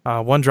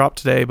 1 drop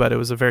today, but it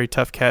was a very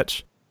tough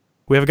catch.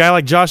 We have a guy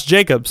like Josh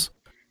Jacobs,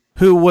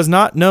 who was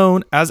not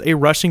known as a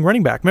rushing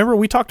running back. Remember,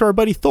 we talked to our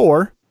buddy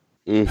Thor,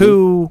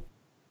 who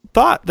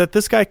thought that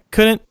this guy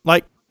couldn't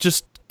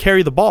just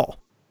carry the ball.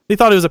 They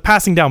thought it was a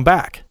passing down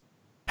back.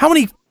 How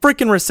many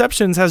freaking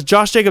receptions has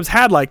Josh Jacobs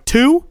had?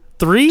 2?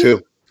 3?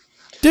 2.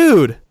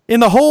 Dude,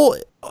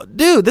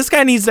 this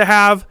guy needs to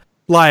have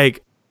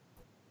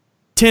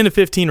 10 to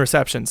 15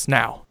 receptions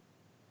now.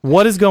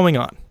 What is going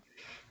on?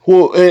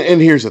 Well,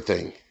 and here's the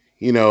thing.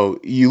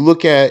 You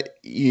look at,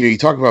 you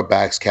talk about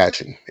backs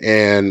catching,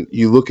 and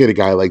you look at a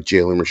guy like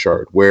Jalen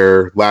Richard,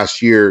 where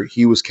last year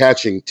he was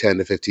catching 10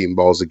 to 15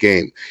 balls a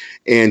game,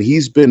 and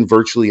he's been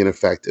virtually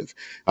ineffective.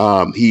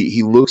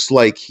 He looks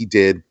like he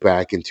did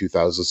back in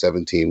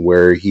 2017,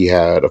 where he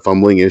had a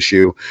fumbling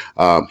issue.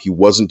 He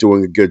wasn't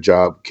doing a good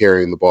job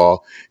carrying the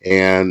ball,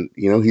 and,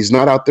 he's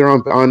not out there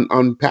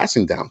on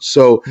passing down.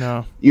 So,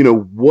 no.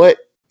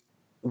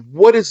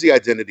 What is the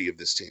identity of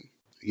this team?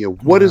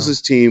 What does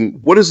this team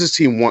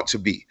want to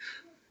be?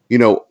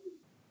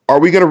 Are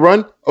we going to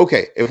run?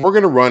 Okay, if we're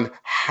going to run,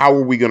 how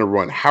are we going to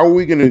run? How are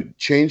we going to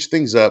change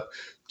things up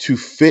to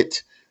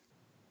fit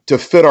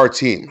our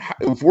team?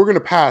 If we're going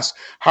to pass,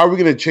 how are we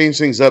going to change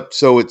things up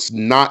so it's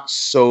not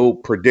so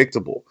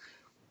predictable?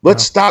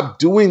 Let's stop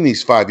doing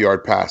these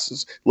 5-yard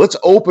passes. Let's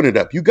open it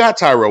up. You got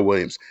Tyrell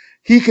Williams.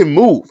 He can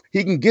move.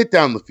 He can get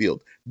down the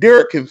field.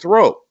 Derek can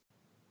throw.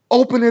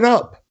 Open it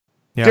up.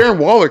 Yeah. Darren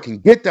Waller can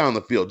get down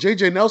the field.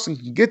 J.J. Nelson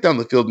can get down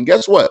the field. And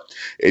guess what?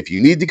 If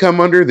you need to come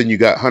under, then you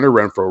got Hunter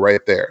Renfrow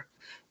right there.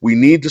 We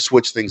need to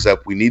switch things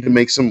up. We need to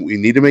make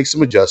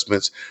some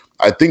adjustments.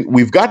 I think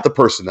we've got the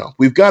personnel.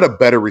 We've got a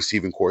better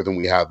receiving core than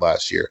we had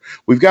last year.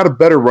 We've got a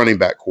better running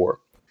back core.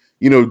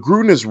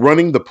 Gruden is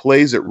running the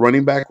plays at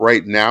running back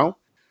right now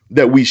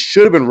that we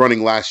should have been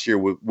running last year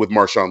with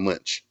Marshawn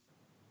Lynch.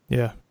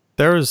 Yeah.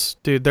 There was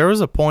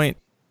a point.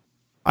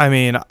 I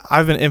mean,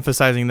 I've been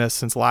emphasizing this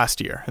since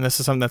last year, and this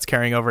is something that's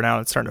carrying over now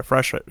and it's starting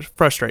to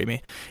frustrate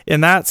me.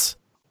 And that's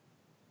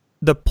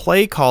the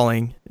play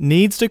calling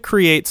needs to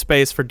create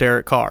space for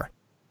Derek Carr.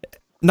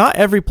 Not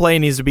every play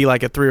needs to be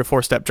like a 3 or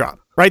 4 step drop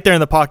right there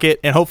in the pocket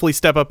and hopefully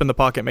step up in the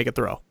pocket and make a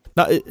throw.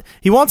 Now,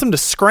 he wants him to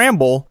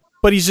scramble,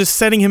 but he's just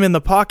setting him in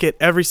the pocket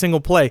every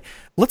single play.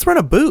 Let's run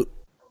a boot.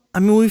 I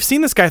mean, we've seen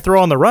this guy throw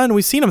on the run.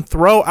 We've seen him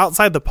throw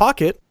outside the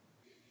pocket.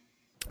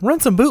 Run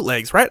some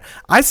bootlegs, right?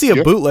 I see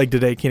a bootleg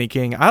today, Kenny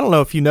King. I don't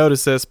know if you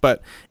noticed this,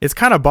 but it's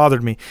kind of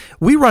bothered me.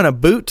 We run a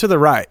boot to the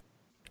right,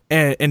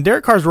 and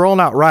Derek Carr's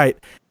rolling out right.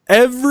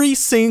 every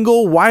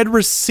single wide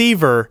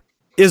receiver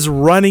is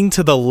running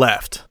to the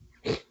left.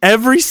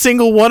 Every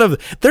single one of them.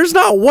 There's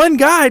not one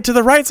guy to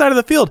the right side of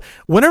the field.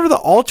 Whenever the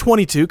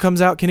All-22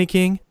 comes out, Kenny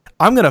King,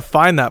 I'm going to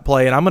find that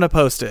play and I'm going to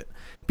post it.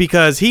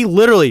 Because he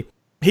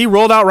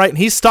rolled out right and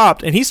he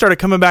stopped and he started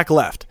coming back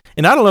left.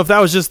 And I don't know if that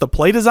was just the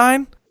play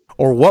design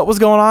or what was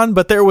going on,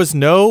 but there was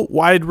no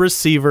wide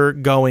receiver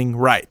going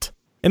right.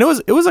 And it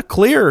was a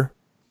clear,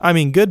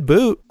 good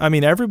boot.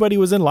 Everybody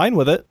was in line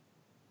with it,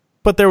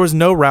 but there was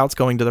no routes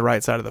going to the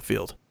right side of the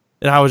field.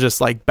 And I was just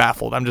like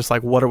baffled. I'm just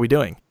like, what are we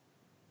doing?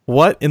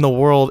 What in the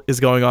world is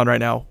going on right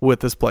now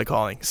with this play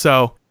calling?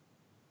 So,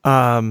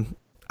 I'm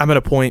at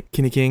a point,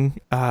 Kenny King.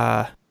 You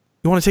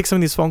want to take some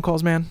of these phone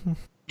calls, man?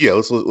 Yeah,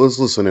 let's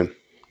listen in.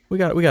 We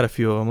got a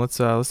few of them.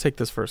 Let's take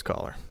this first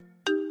caller.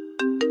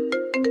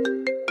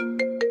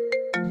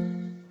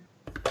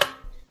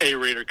 Hey,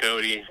 Raider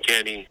Cody,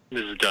 Kenny,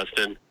 this is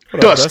Dustin.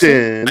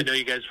 Dustin. I know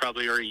you guys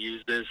probably already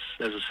used this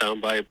as a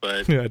soundbite,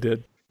 but yeah, I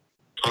did.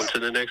 On to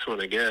the next one,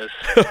 I guess.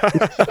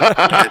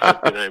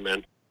 Good night,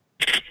 man.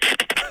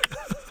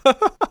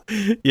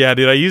 Yeah,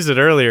 dude, I used it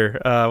earlier.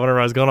 Whenever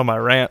I was going on my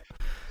rant,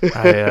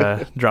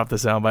 I dropped the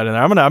soundbite in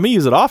there. I'm gonna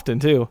use it often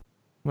too.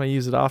 I'm gonna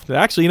use it often.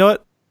 Actually, you know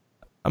what?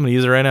 I'm gonna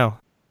use it right now.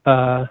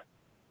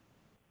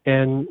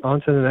 And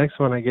on to the next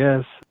one, I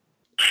guess.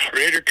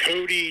 Raider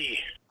Cody,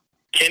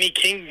 Kenny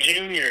King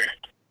Jr.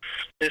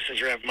 This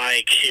is Rev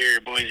Mike here,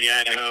 Boise,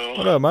 Idaho.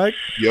 What up, Mike?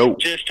 Yo.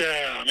 Just,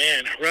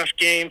 man, rough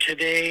game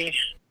today.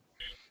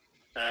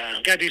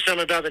 Got to do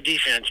something about the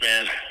defense,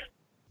 man.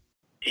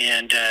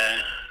 And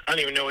I don't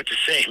even know what to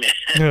say,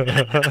 man.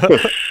 I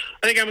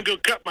think I'm going to go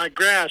cut my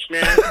grass,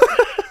 man.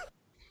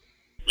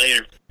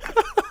 Later.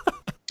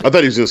 I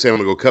thought he was going to say, I'm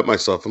going to go cut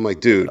myself. I'm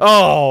like, dude.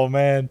 Oh,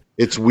 man.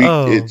 It's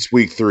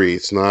week 3.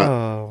 It's not.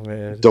 Oh,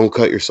 man. Don't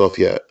cut yourself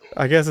yet.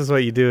 I guess that's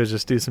what you do is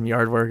just do some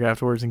yard work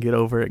afterwards and get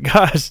over it.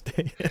 Gosh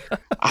dang it.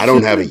 I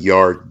don't have a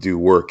yard to do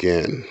work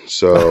in,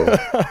 so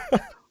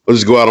I'll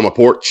just go out on my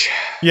porch.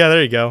 Yeah,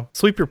 there you go.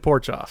 Sweep your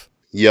porch off.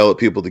 Yell at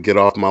people to get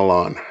off my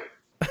lawn.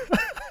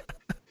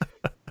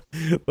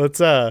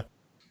 Let's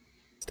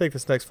take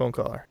this next phone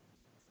caller.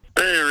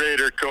 Hey,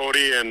 Raider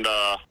Cody and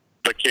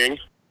the King.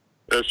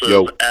 This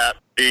is at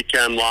B.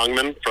 Ken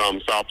Longman from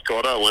South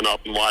Dakota. I went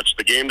up and watched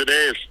the game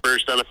today. It's the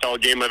first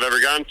NFL game I've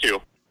ever gone to.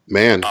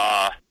 Man.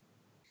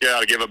 Yeah,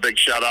 I'll give a big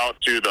shout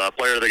out to the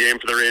player of the game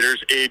for the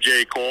Raiders,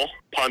 A.J. Cole,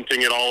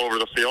 punting it all over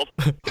the field.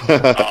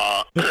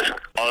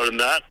 Other than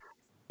that,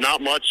 not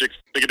much to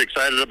get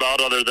excited about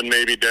other than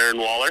maybe Darren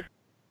Waller.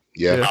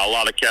 Yeah. A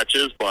lot of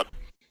catches, but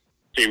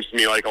seems to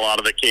me like a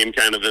lot of it came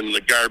kind of in the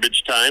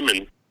garbage time,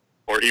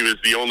 or he was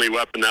the only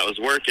weapon that was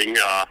working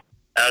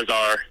as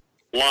our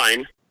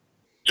line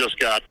just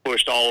got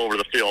pushed all over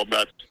the field.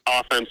 That's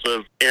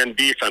offensive and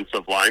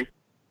defensive line.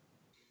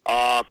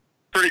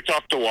 Pretty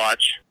tough to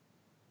watch.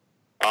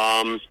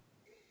 I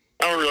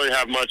don't really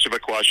have much of a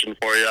question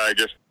for you. I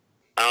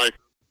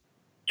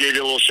gave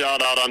you a little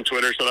shout out on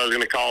Twitter, said I was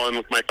going to call in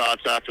with my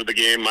thoughts after the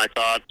game. My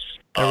thoughts.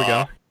 There we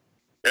go.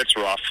 It's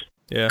rough.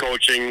 Yeah.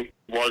 Coaching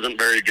wasn't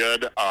very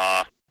good.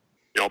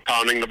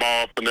 Pounding the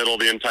ball up the middle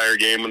the entire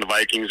game when the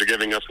Vikings are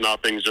giving us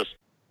nothing just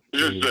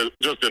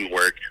didn't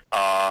work.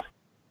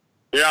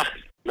 Yeah,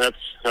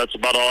 that's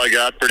about all I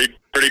got.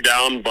 Pretty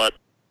down, but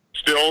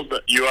still,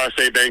 the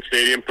USA Bank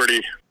Stadium,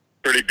 pretty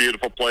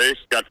beautiful place.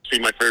 Got to see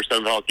my first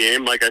NFL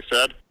game, like I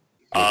said.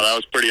 That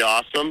was pretty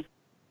awesome.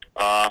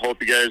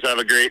 Hope you guys have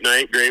a great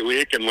night, great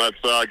week, and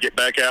let's get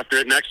back after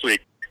it next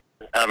week.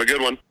 Have a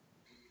good one.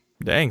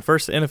 Dang,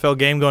 first NFL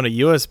game going to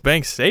US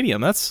Bank Stadium.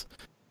 That's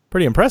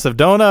pretty impressive.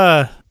 Don't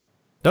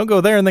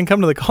go there and then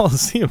come to the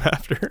Coliseum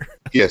after.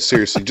 Yeah,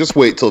 seriously, just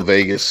wait till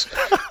Vegas.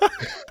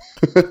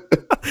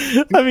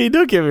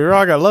 Don't get me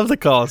wrong, I love the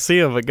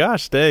Coliseum, but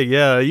gosh dang,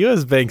 yeah,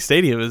 US Bank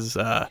Stadium is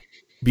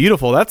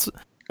beautiful. That's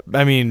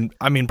probably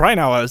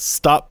now a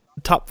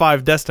top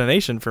 5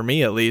 destination for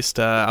me, at least,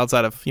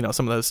 outside of,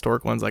 some of the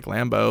historic ones like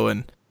Lambeau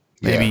and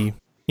maybe,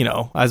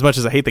 as much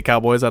as I hate the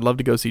Cowboys, I'd love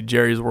to go see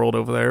Jerry's World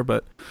over there,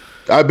 but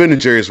I've been to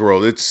Jerry's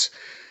World. It's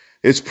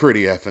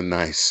pretty effing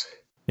nice.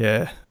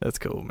 Yeah, that's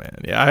cool,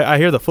 man. Yeah, I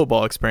hear the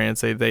football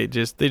experience. They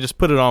just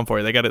put it on for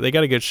you. They got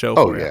a good show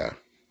for you.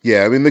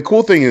 Yeah. The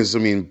cool thing is,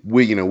 we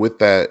with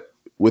that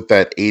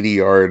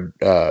 80-yard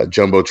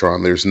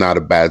jumbotron, there's not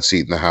a bad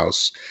seat in the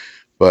house.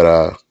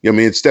 But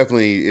it's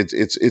definitely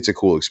it's a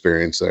cool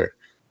experience there.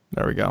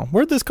 There we go.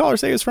 Where'd this caller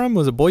say it's from?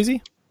 Was it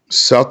Boise?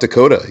 South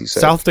Dakota, he said.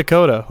 South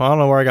Dakota. Well, I don't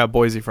know where I got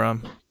Boise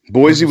from.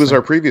 Boise was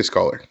our previous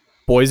caller.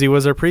 Boise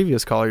was our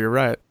previous caller. You're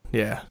right.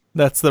 Yeah,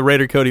 that's the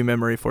Raider Cody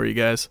memory for you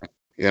guys.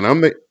 And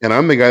I'm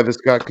the guy that's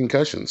got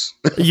concussions.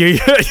 Yeah.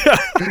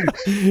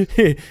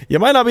 You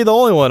might not be the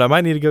only one. I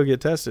might need to go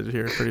get tested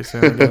here pretty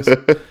soon, I guess.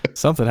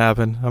 Something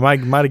happened. I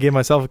might have gave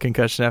myself a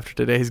concussion after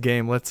today's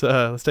game. Let's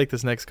take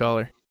this next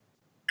caller.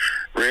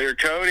 Raider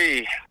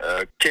Cody,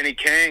 Kenny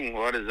King,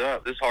 what is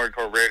up? This is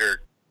Hardcore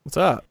Raider. What's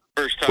up?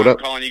 First time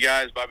calling you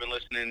guys, but I've been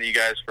listening to you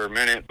guys for a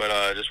minute.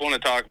 But just want to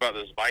talk about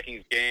this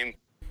Vikings game.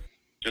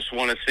 just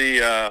want to see,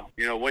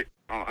 what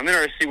I'm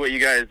interested to see what you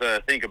guys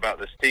think about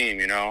this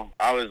team.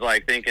 I was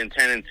like thinking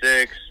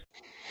 10-6,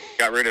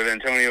 got rid of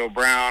Antonio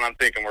Brown. I'm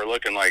thinking we're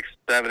looking like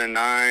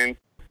 7-9,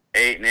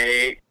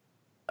 8-8.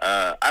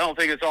 I don't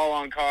think it's all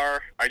on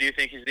Carr. I do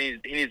think he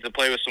needs to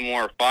play with some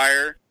more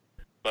fire.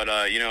 But,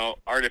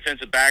 our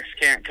defensive backs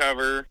can't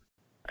cover,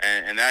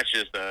 and that's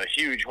just a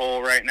huge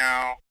hole right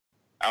now.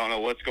 I don't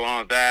know what's going on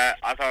with that.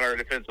 I thought our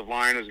defensive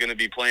line was going to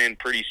be playing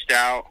pretty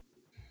stout.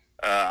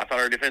 I thought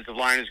our defensive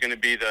line was going to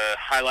be the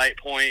highlight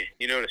point,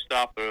 to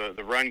stop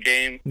the run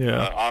game.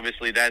 Yeah.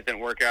 Obviously, that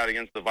didn't work out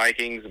against the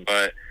Vikings.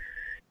 But,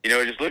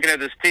 just looking at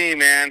this team,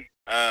 man,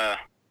 a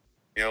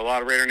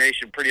lot of Raider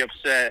Nation pretty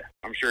upset.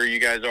 I'm sure you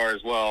guys are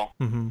as well.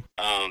 Mm-hmm.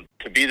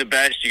 To be the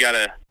best, you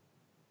gotta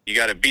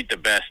beat the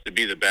best to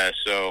be the best.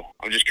 So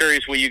I'm just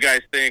curious what you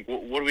guys think.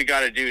 What do we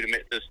got to do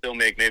to still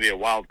make maybe a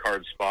wild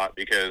card spot?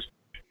 Because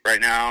right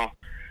now,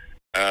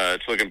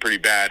 it's looking pretty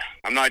bad.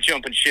 I'm not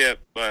jumping ship,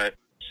 but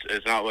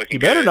it's not looking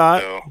good. You better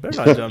not. So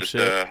Better not jump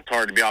ship. It's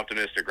hard to be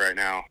optimistic right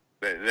now.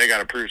 They got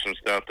to prove some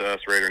stuff to us,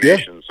 Raider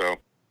Nation. So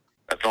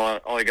that's all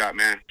I got,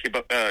 man.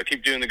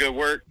 Keep doing the good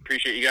work.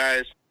 Appreciate you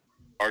guys.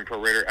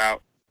 Hardcore Raider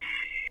out.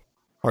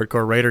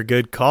 Hardcore Raider,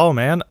 good call,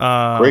 man.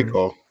 Great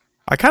call.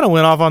 I kind of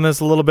went off on this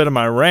a little bit in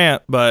my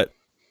rant, but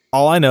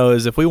all I know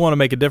is if we want to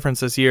make a difference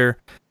this year,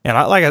 and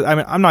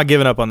I'm not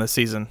giving up on this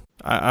season.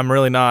 I'm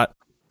really not.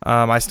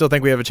 I still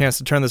think we have a chance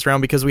to turn this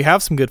around because we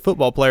have some good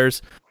football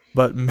players,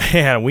 but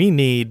man, we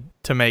need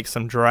to make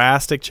some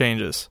drastic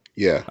changes.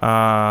 Yeah.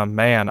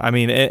 Man, I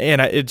mean,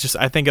 and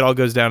I think it all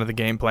goes down to the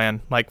game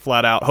plan, like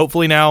flat out.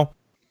 Hopefully now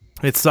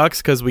it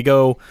sucks because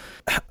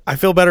I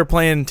feel better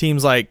playing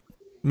teams like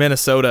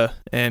Minnesota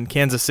and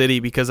Kansas City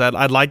because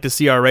I'd like to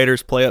see our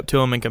Raiders play up to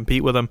them and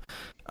compete with them.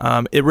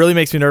 It really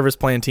makes me nervous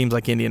playing teams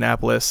like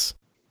Indianapolis,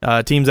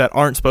 teams that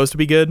aren't supposed to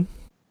be good,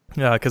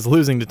 because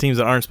losing to teams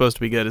that aren't supposed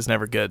to be good is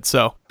never good.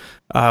 So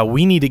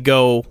we need to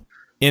go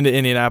into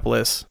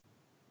Indianapolis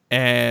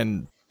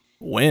and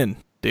win,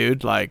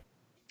 dude. Like,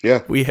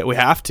 yeah, we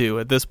have to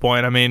at this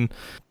point. I mean,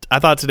 I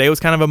thought today was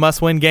kind of a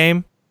must-win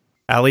game,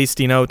 at least,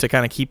 to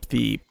kind of keep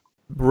the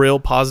real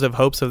positive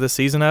hopes of this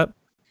season up.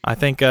 I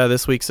think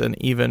this week's an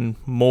even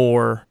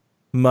more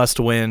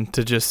must-win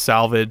to just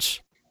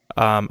salvage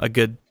a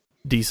good,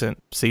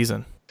 decent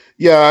season.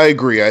 Yeah, I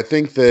agree. I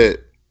think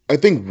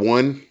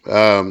one,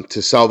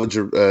 to salvage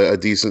a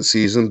decent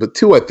season, but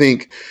two, I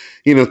think,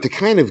 to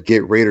kind of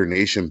get Raider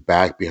Nation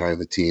back behind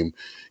the team.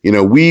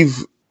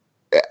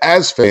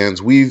 As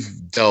fans, we've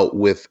dealt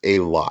with a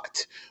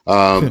lot.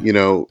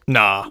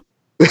 Nah.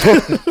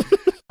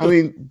 I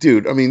mean,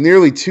 dude,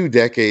 nearly 2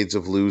 decades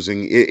of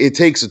losing, it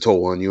takes a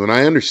toll on you. And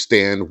I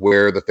understand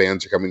where the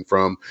fans are coming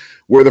from,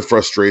 where the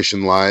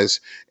frustration lies.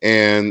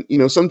 And,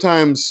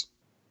 sometimes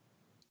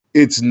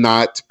it's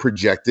not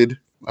projected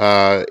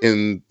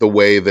in the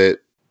way that,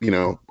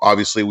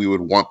 obviously we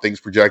would want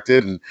things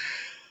projected. And,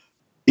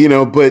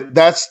 but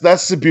that's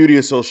the beauty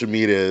of social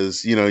media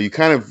is, you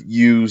kind of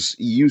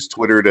use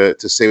Twitter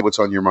to say what's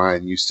on your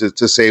mind,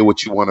 to say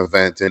what you want to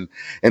vent and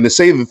to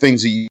say the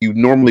things that you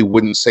normally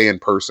wouldn't say in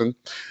person.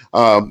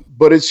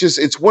 But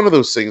it's one of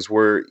those things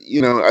where,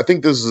 I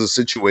think this is a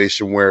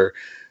situation where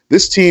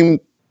this team,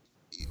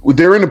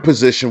 they're in a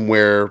position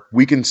where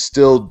we can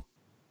still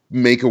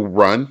make a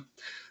run,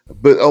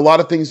 but a lot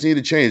of things need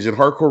to change. And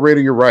Hardcore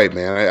Raider, you're right,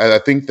 man. I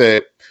think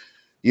that,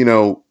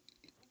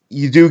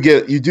 you do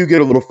get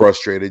a little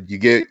frustrated. You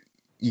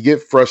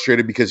get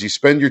frustrated because you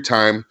spend your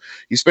time,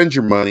 you spend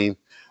your money,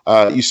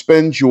 you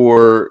spend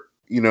your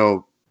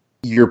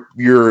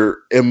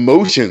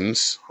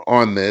emotions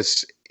on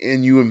this,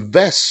 and you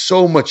invest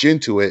so much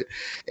into it,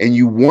 and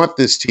you want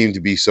this team to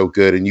be so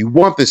good, and you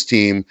want this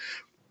team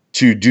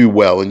to do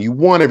well, and you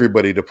want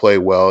everybody to play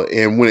well.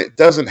 And when it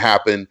doesn't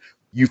happen,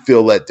 you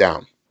feel let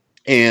down.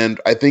 And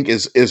I think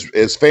as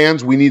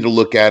fans, we need to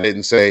look at it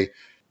and say,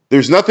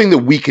 there's nothing that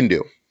we can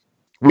do.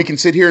 We can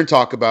sit here and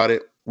talk about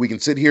it. We can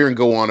sit here and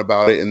go on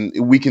about it, and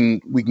we can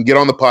get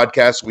on the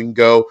podcast. We can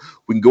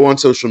go on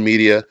social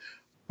media,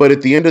 but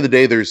at the end of the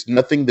day, there's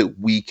nothing that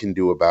we can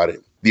do about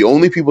it. The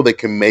only people that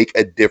can make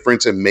a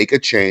difference and make a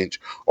change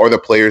are the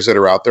players that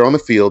are out there on the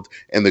field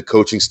and the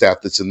coaching staff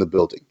that's in the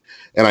building.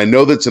 And I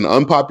know that's an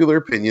unpopular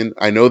opinion.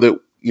 I know that,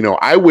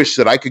 I wish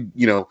that I could,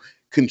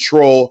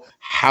 control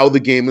how the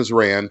game is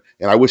ran.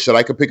 And I wish that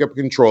I could pick up a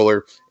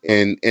controller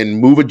and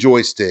move a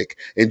joystick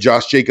and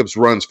Josh Jacobs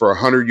runs for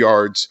 100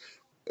 yards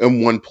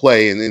in one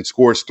play and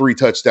scores 3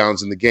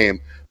 touchdowns in the game.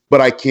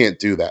 But I can't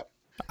do that.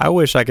 I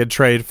wish I could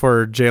trade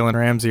for Jalen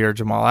Ramsey or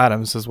Jamal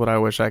Adams is what I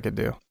wish I could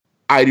do.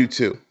 I do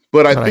too.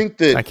 But I think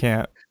that I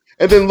can't.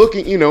 And then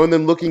looking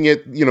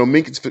at,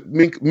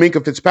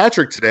 Minkah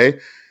Fitzpatrick today,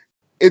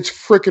 it's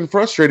freaking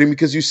frustrating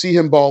because you see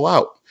him ball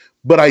out.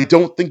 But I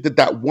don't think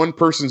that one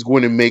person is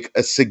going to make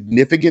a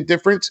significant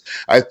difference.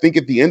 I think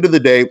at the end of the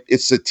day,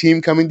 it's a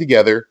team coming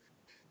together,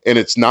 and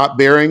it's not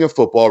burying a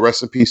football.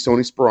 Rest in peace,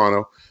 Tony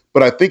Sperano.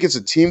 But I think it's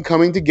a team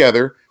coming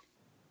together,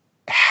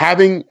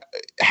 having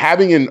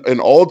an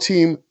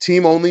all-team,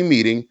 team-only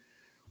meeting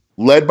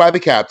led by the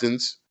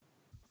captains,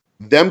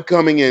 them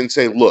coming in and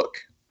saying, look,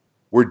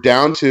 We're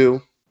down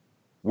 2.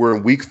 We're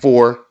in week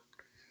 4.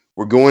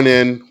 We're going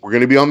in. We're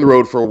going to be on the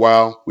road for a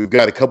while. We've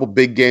got a couple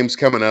big games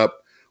coming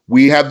up.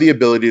 We have the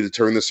ability to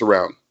turn this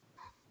around.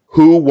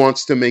 Who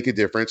wants to make a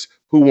difference?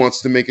 Who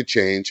wants to make a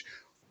change?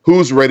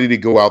 Who's ready to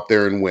go out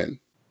there and win?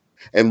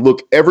 And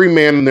look every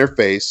man in their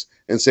face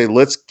and say,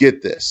 let's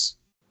get this.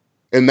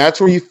 And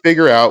that's where you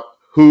figure out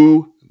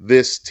who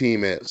this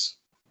team is.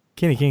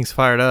 Kenny King's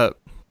fired up.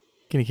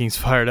 Kenny King's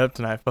fired up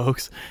tonight,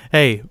 folks.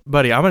 Hey,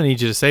 buddy, I'm going to need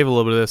you to save a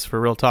little bit of this for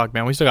real talk,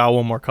 man. We still got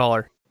one more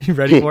caller. You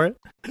ready for it?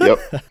 Yep.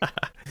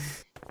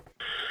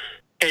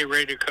 Hey,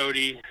 Raider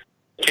Cody,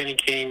 Kenny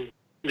King.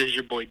 This is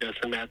your boy,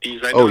 Dustin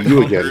Matthews. I know I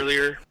called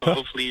earlier, but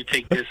hopefully you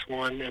take this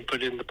one and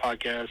put it in the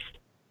podcast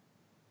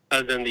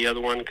other than the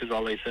other one, because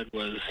all they said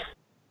was,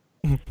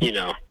 you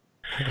know.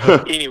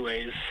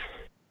 Anyways,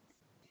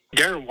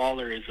 Darren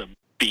Waller is a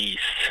beast.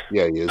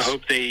 Yeah, he is. I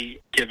hope they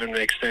give him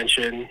an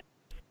extension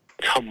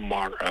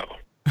tomorrow.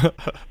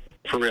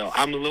 For real.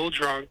 I'm a little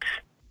drunk.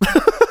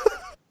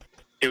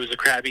 It was a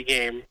crappy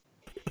game.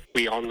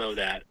 We all know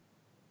that.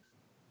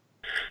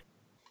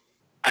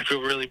 I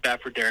feel really bad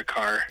for Derek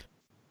Carr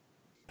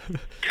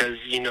because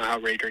you know how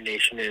Raider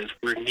Nation is.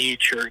 We're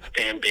knee-jerk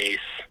fan base.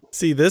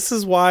 See, this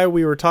is why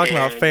we were talking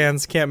about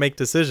fans can't make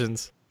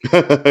decisions.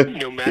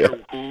 No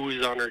matter who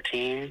is on our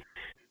team,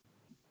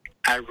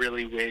 I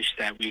really wish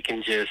that we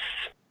can just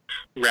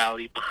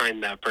rally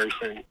behind that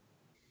person.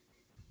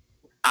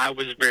 I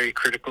was very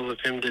critical of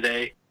him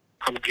today.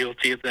 I'm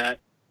guilty of that.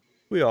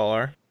 We all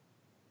are.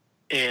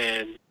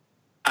 And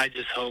I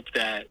just hope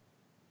that,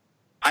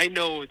 I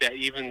know that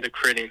even the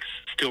critics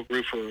still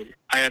root for him.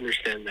 I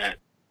understand that.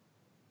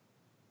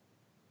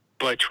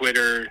 But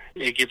Twitter,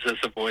 it gives us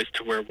a voice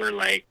to where we're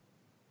like,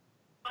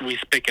 we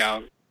speak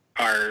out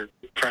our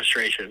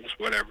frustrations,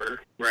 whatever,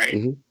 right?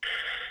 Mm-hmm.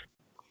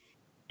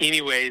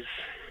 Anyways,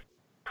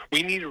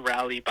 we need to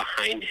rally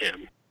behind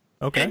him.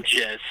 Okay. And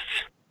just,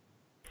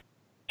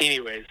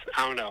 anyways,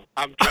 I don't know.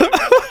 I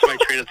lost my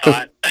train of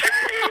thought.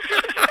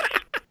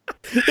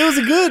 It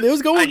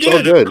was going good.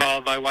 I should have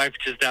called. My wife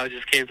just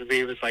came to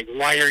me and was like,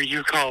 why are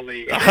you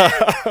calling?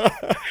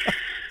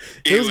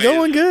 It was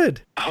going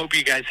good. I hope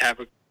you guys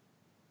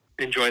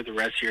enjoy the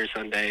rest of your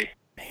Sunday.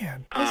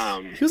 Man,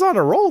 he was on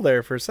a roll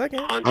there for a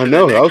second. I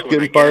know. I was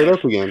getting fired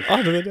up again.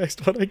 On to the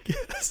next one, I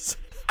guess.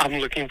 I'm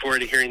looking forward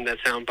to hearing that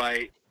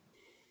soundbite.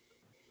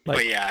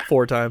 But yeah.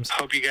 4 times.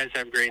 Hope you guys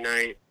have a great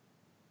night.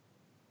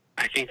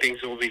 I think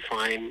things will be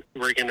fine.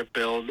 We're going to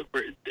build.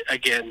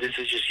 Again, this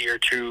is just year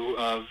 2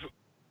 of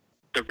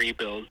the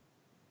rebuild.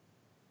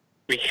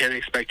 We can't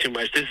expect too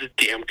much. This is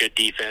damn good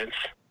defense.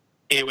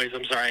 Anyways,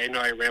 I'm sorry. I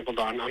know I rambled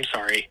on. I'm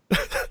sorry.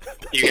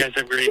 You guys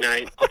have a great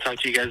night. I'll talk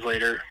to you guys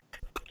later.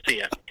 See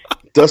ya.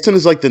 Dustin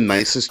is like the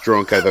nicest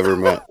drunk I've ever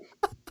met.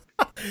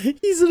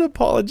 He's an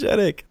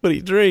apologetic, but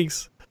he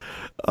drinks.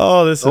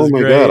 Oh, this is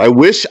great. God. I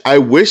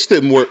wish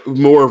that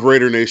more of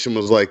Raider Nation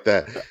was like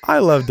that. I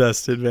love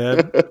Dustin,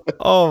 man.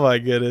 Oh my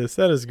goodness.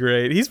 That is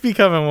great. He's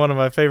becoming one of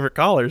my favorite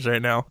callers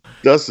right now.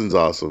 Dustin's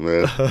awesome,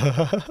 man.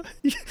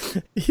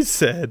 He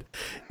said,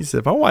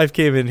 my wife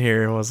came in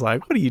here and was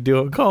like, what are you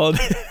doing calling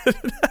in?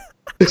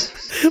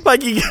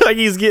 like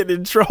he's getting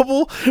in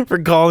trouble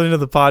for calling into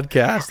the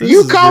podcast.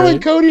 You calling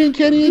great. Cody and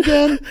Kenny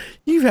again?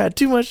 You've had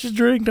too much to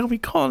drink. Don't be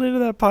calling into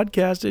that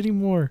podcast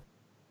anymore.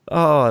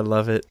 Oh, I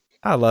love it.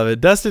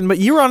 Dustin, but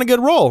you were on a good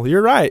roll.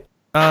 You're right.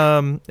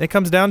 It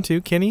comes down to,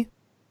 Kenny,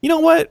 you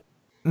know what?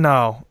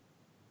 No,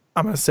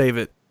 I'm going to save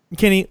it.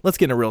 Kenny, let's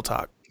get into real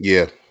talk.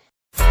 Yeah.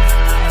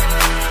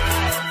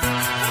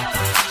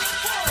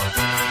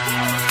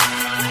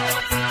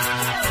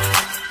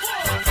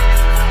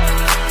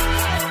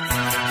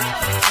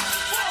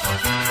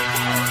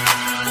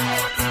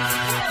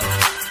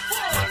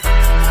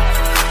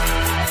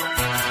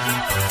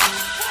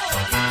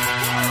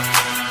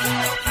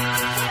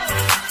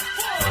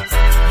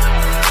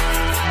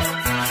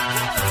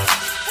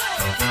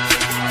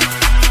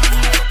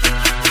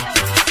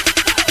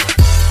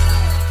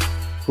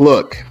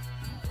 Look,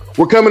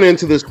 we're coming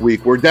into this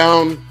week. We're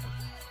down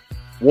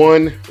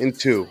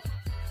 1-2.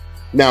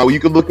 Now, you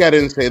could look at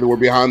it and say that we're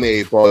behind the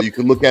 8 ball. You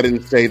can look at it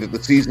and say that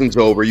the season's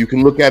over. You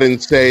can look at it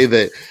and say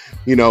that,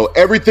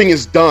 everything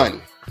is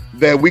done,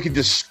 that we can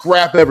just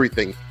scrap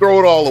everything, throw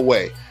it all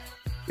away.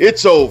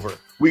 It's over.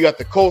 We got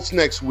the Colts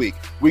next week.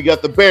 We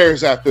got the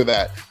Bears after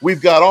that.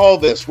 We've got all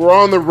this. We're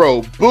on the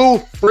road. Boo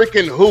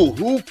freaking who?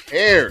 Who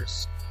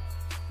cares?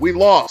 We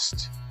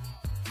lost.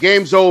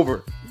 Game's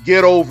over.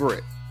 Get over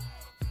it.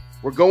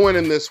 We're going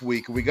in this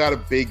week. We got a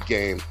big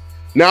game.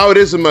 Now it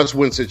is a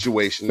must-win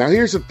situation. Now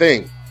here's the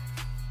thing.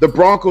 The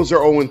Broncos are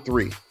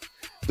 0-3.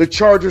 The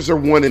Chargers are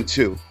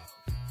 1-2.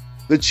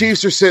 The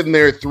Chiefs are sitting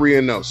there at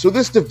 3-0. So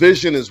this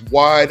division is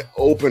wide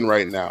open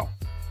right now.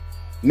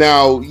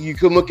 Now, you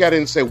can look at it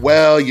and say,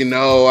 well,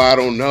 I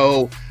don't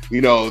know.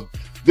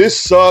 This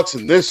sucks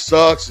and this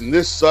sucks and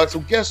this sucks.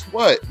 Well, guess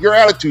what? Your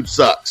attitude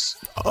sucks.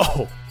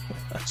 Oh.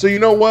 So you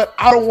know what?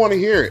 I don't want to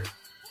hear it.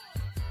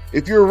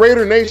 If you're a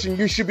Raider Nation,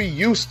 you should be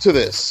used to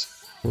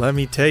this. Let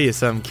me tell you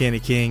something, Kenny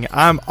King.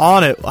 I'm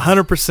on it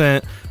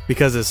 100%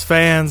 because as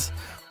fans,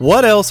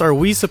 What else are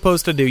we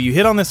supposed to do? You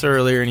hit on this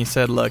earlier and you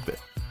said, look,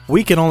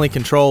 we can only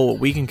control what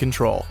we can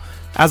control.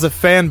 As a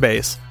fan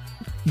base,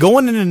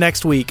 going into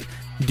next week,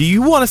 do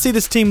you want to see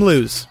this team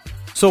lose?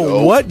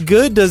 So what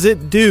good does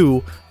it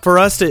do for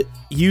us to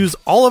use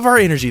all of our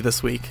energy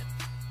this week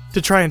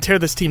to try and tear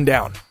this team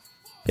down?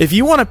 If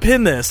you want to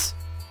pin this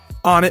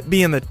on it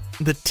being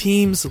the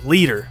team's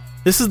leader,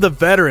 this is the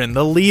veteran,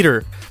 the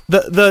leader,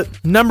 the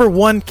number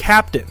one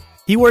captain.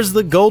 He wears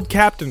the gold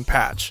captain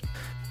patch.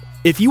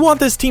 If you want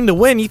this team to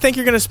win, you think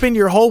you're going to spend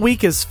your whole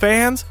week as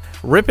fans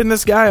ripping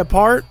this guy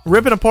apart,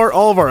 ripping apart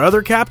all of our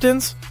other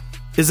captains?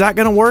 Is that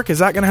going to work? Is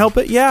that going to help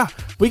it? Yeah,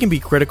 we can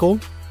be critical.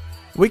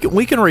 We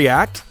can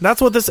react.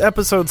 That's what this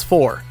episode's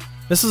for.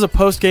 This is a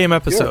post-game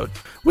episode.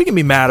 Yeah. We can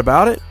be mad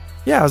about it.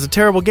 Yeah, it was a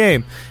terrible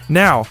game.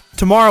 Now,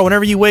 tomorrow,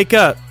 whenever you wake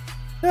up,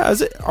 are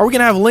we going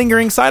to have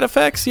lingering side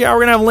effects? Yeah, we're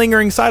going to have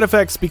lingering side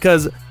effects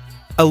because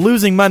a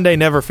losing Monday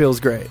never feels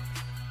great.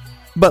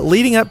 But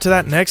leading up to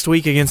that next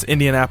week against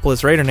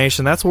Indianapolis, Raider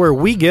Nation, that's where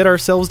we get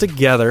ourselves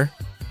together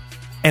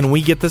and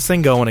we get this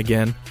thing going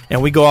again. And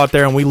we go out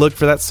there and we look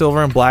for that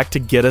silver and black to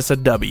get us a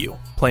W.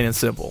 Plain and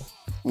simple.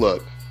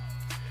 Look,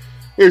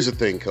 here's the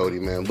thing,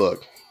 Cody, man.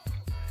 Look,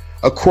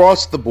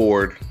 across the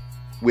board,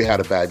 we had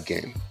a bad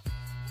game.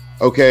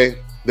 Okay?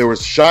 There were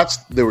shots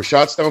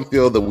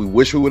downfield that we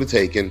wish we would have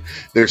taken.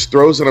 There's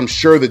throws that I'm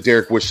sure that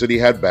Derek wished that he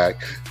had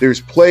back.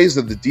 There's plays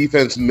that the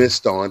defense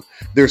missed on.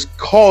 There's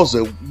calls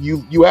that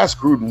you ask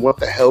Gruden, what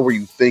the hell were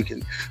you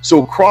thinking?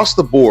 So across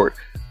the board,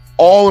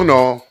 all in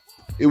all,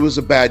 it was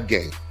a bad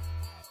game.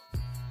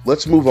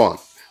 Let's move on.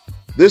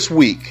 This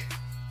week,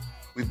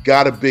 we've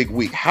got a big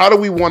week. How do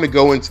we want to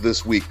go into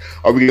this week?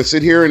 Are we going to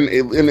sit here and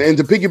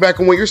to piggyback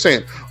on what you're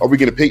saying, are we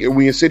going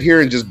to sit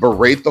here and just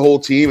berate the whole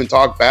team and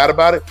talk bad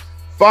about it?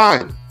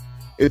 Fine.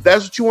 If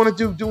that's what you want to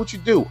do, do what you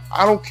do.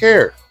 I don't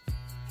care.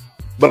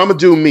 But I'm going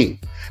to do me.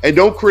 And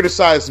don't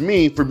criticize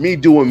me for me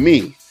doing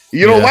me.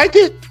 You don't like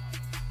it?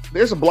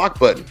 There's a block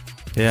button.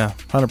 Yeah,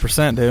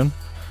 100%, dude.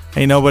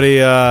 Ain't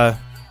nobody,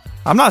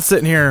 I'm not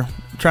sitting here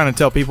trying to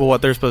tell people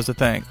what they're supposed to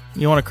think.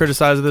 You want to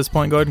criticize at this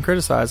point, go ahead and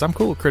criticize. I'm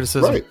cool with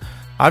criticism. Right.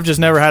 I've just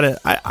never had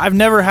I've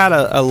never had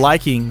a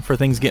liking for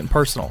things getting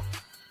personal.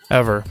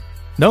 Ever.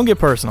 Don't get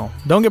personal.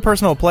 Don't get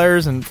personal with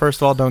players, and first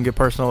of all, don't get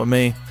personal with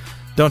me.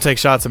 Don't take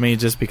shots at me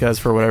just because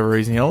for whatever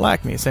reason you don't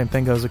like me. Same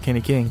thing goes with Kenny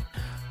King.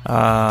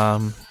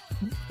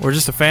 We're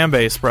just a fan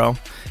base, bro.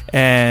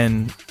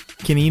 And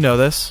Kenny, you know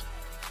this.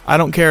 I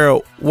don't care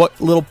what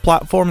little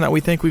platform that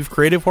we think we've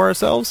created for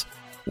ourselves.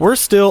 We're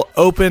still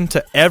open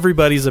to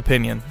everybody's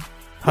opinion.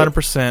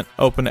 100%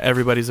 open to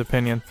everybody's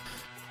opinion.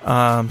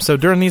 So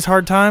during these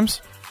hard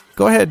times,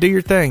 go ahead, do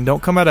your thing.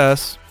 Don't come at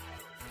us.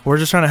 We're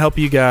just trying to help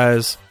you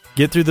guys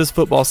get through this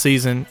football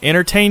season,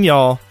 entertain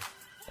y'all,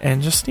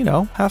 and just,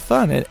 have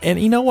fun.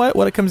 And you know what?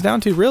 What it comes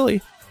down to,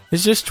 really,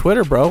 is just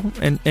Twitter, bro.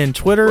 And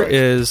Twitter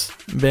has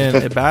been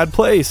a bad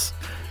place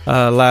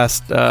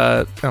last,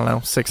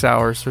 6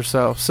 hours or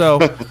so. So,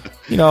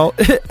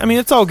 I mean,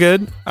 it's all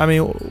good. I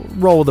mean,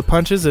 roll with the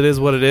punches. It is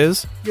what it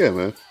is. Yeah,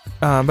 man.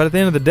 But at the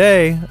end of the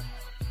day,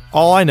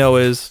 all I know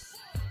is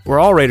we're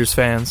all Raiders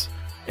fans,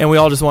 and we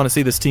all just want to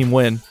see this team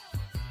win.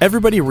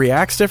 Everybody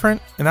reacts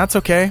different, and that's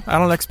okay. I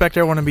don't expect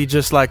everyone to be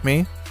just like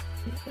me.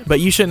 But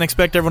you shouldn't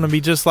expect everyone to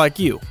be just like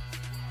you.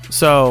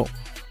 So,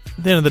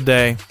 at the end of the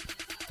day,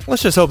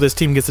 let's just hope this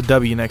team gets a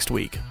W next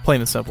week.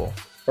 Plain and simple.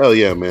 Hell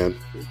yeah, man.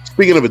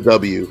 Speaking of a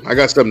W, I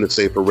got something to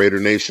say for Raider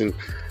Nation.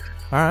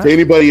 All right. To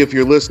anybody, if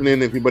you're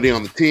listening, anybody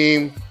on the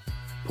team,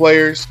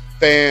 players,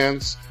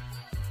 fans,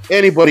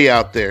 anybody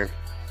out there,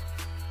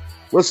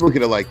 let's look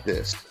at it like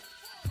this.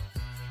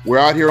 We're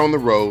out here on the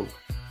road.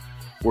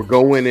 We're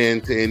going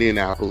into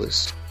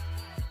Indianapolis.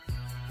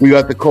 We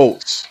got the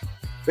Colts.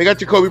 They got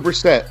Jacoby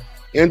Brissett.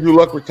 Andrew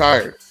Luck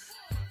retired.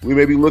 We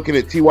may be looking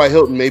at T.Y.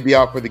 Hilton may be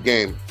out for the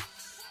game.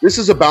 This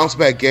is a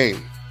bounce-back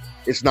game.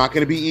 It's not going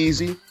to be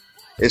easy.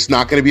 It's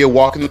not going to be a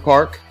walk in the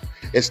park.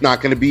 It's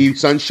not going to be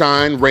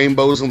sunshine,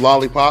 rainbows, and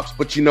lollipops.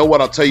 But you know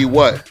what? I'll tell you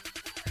what.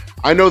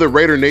 I know that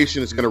Raider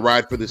Nation is going to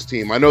ride for this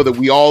team. I know that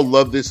we all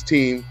love this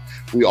team.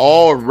 We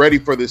all are ready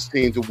for this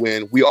team to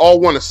win. We all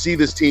want to see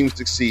this team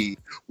succeed.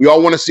 We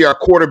all want to see our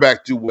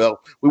quarterback do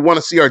well. We want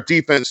to see our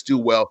defense do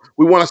well.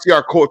 We want to see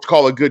our coach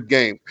call a good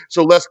game.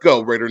 So let's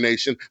go, Raider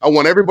Nation. I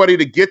want everybody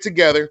to get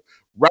together,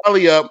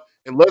 rally up,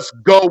 and let's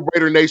go,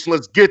 Raider Nation.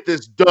 Let's get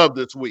this dub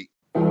this week.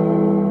 So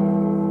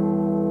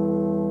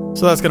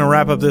that's going to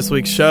wrap up this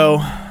week's show.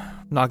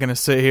 I'm not going to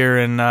sit here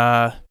and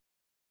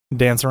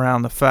dance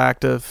around the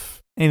fact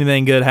of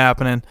anything good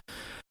happening.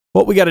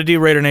 What we got to do,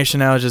 Raider Nation,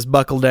 now is just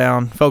buckle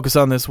down, focus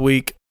on this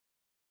week.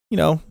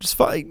 Just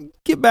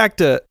get back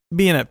to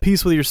being at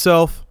peace with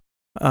yourself.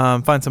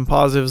 Find some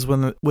positives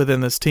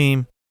within this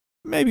team.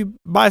 Maybe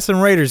buy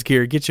some Raiders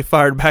gear, get you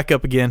fired back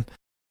up again,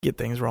 get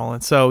things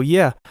rolling. So,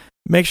 yeah,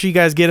 make sure you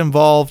guys get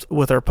involved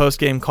with our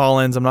post-game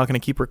call-ins. I'm not going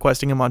to keep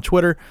requesting them on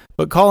Twitter,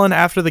 but call in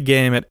after the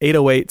game at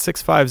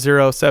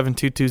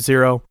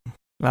 808-650-7220.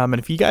 And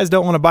if you guys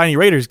don't want to buy any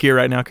Raiders gear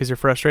right now because you're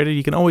frustrated,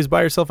 you can always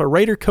buy yourself a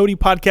Raider Cody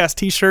podcast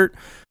t-shirt.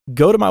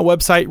 Go to my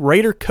website,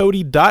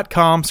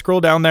 RaiderCody.com.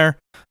 Scroll down there.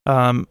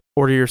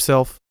 order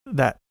yourself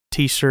that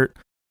t-shirt.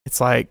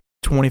 It's like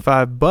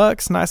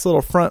 $25. Nice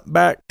little front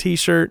back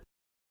t-shirt.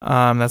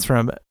 That's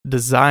from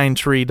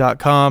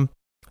designtree.com.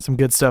 Some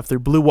good stuff through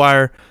Blue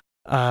Wire.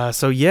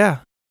 So yeah,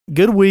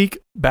 good week,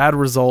 bad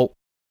result,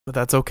 but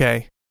that's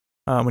okay.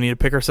 We need to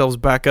pick ourselves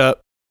back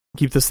up,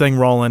 keep this thing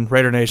rolling.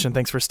 Raider Nation,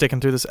 thanks for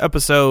sticking through this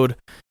episode.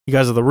 You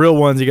guys are the real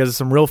ones. You guys are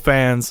some real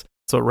fans.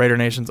 That's what Raider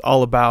Nation's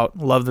all about.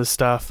 Love this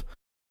stuff.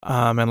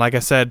 And like I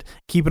said,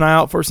 keep an eye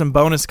out for some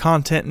bonus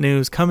content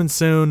news coming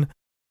soon.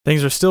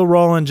 Things are still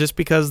rolling. Just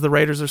because the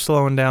Raiders are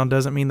slowing down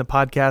doesn't mean the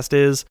podcast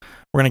is.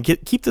 We're going to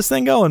keep this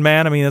thing going,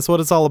 man. I mean, that's what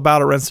it's all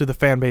about. It runs through the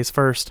fan base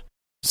first.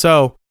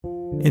 So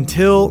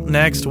until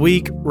next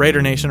week,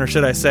 Raider Nation, or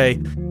should I say,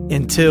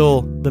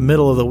 until the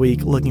middle of the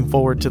week, looking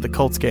forward to the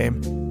Colts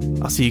game.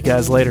 I'll see you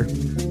guys later.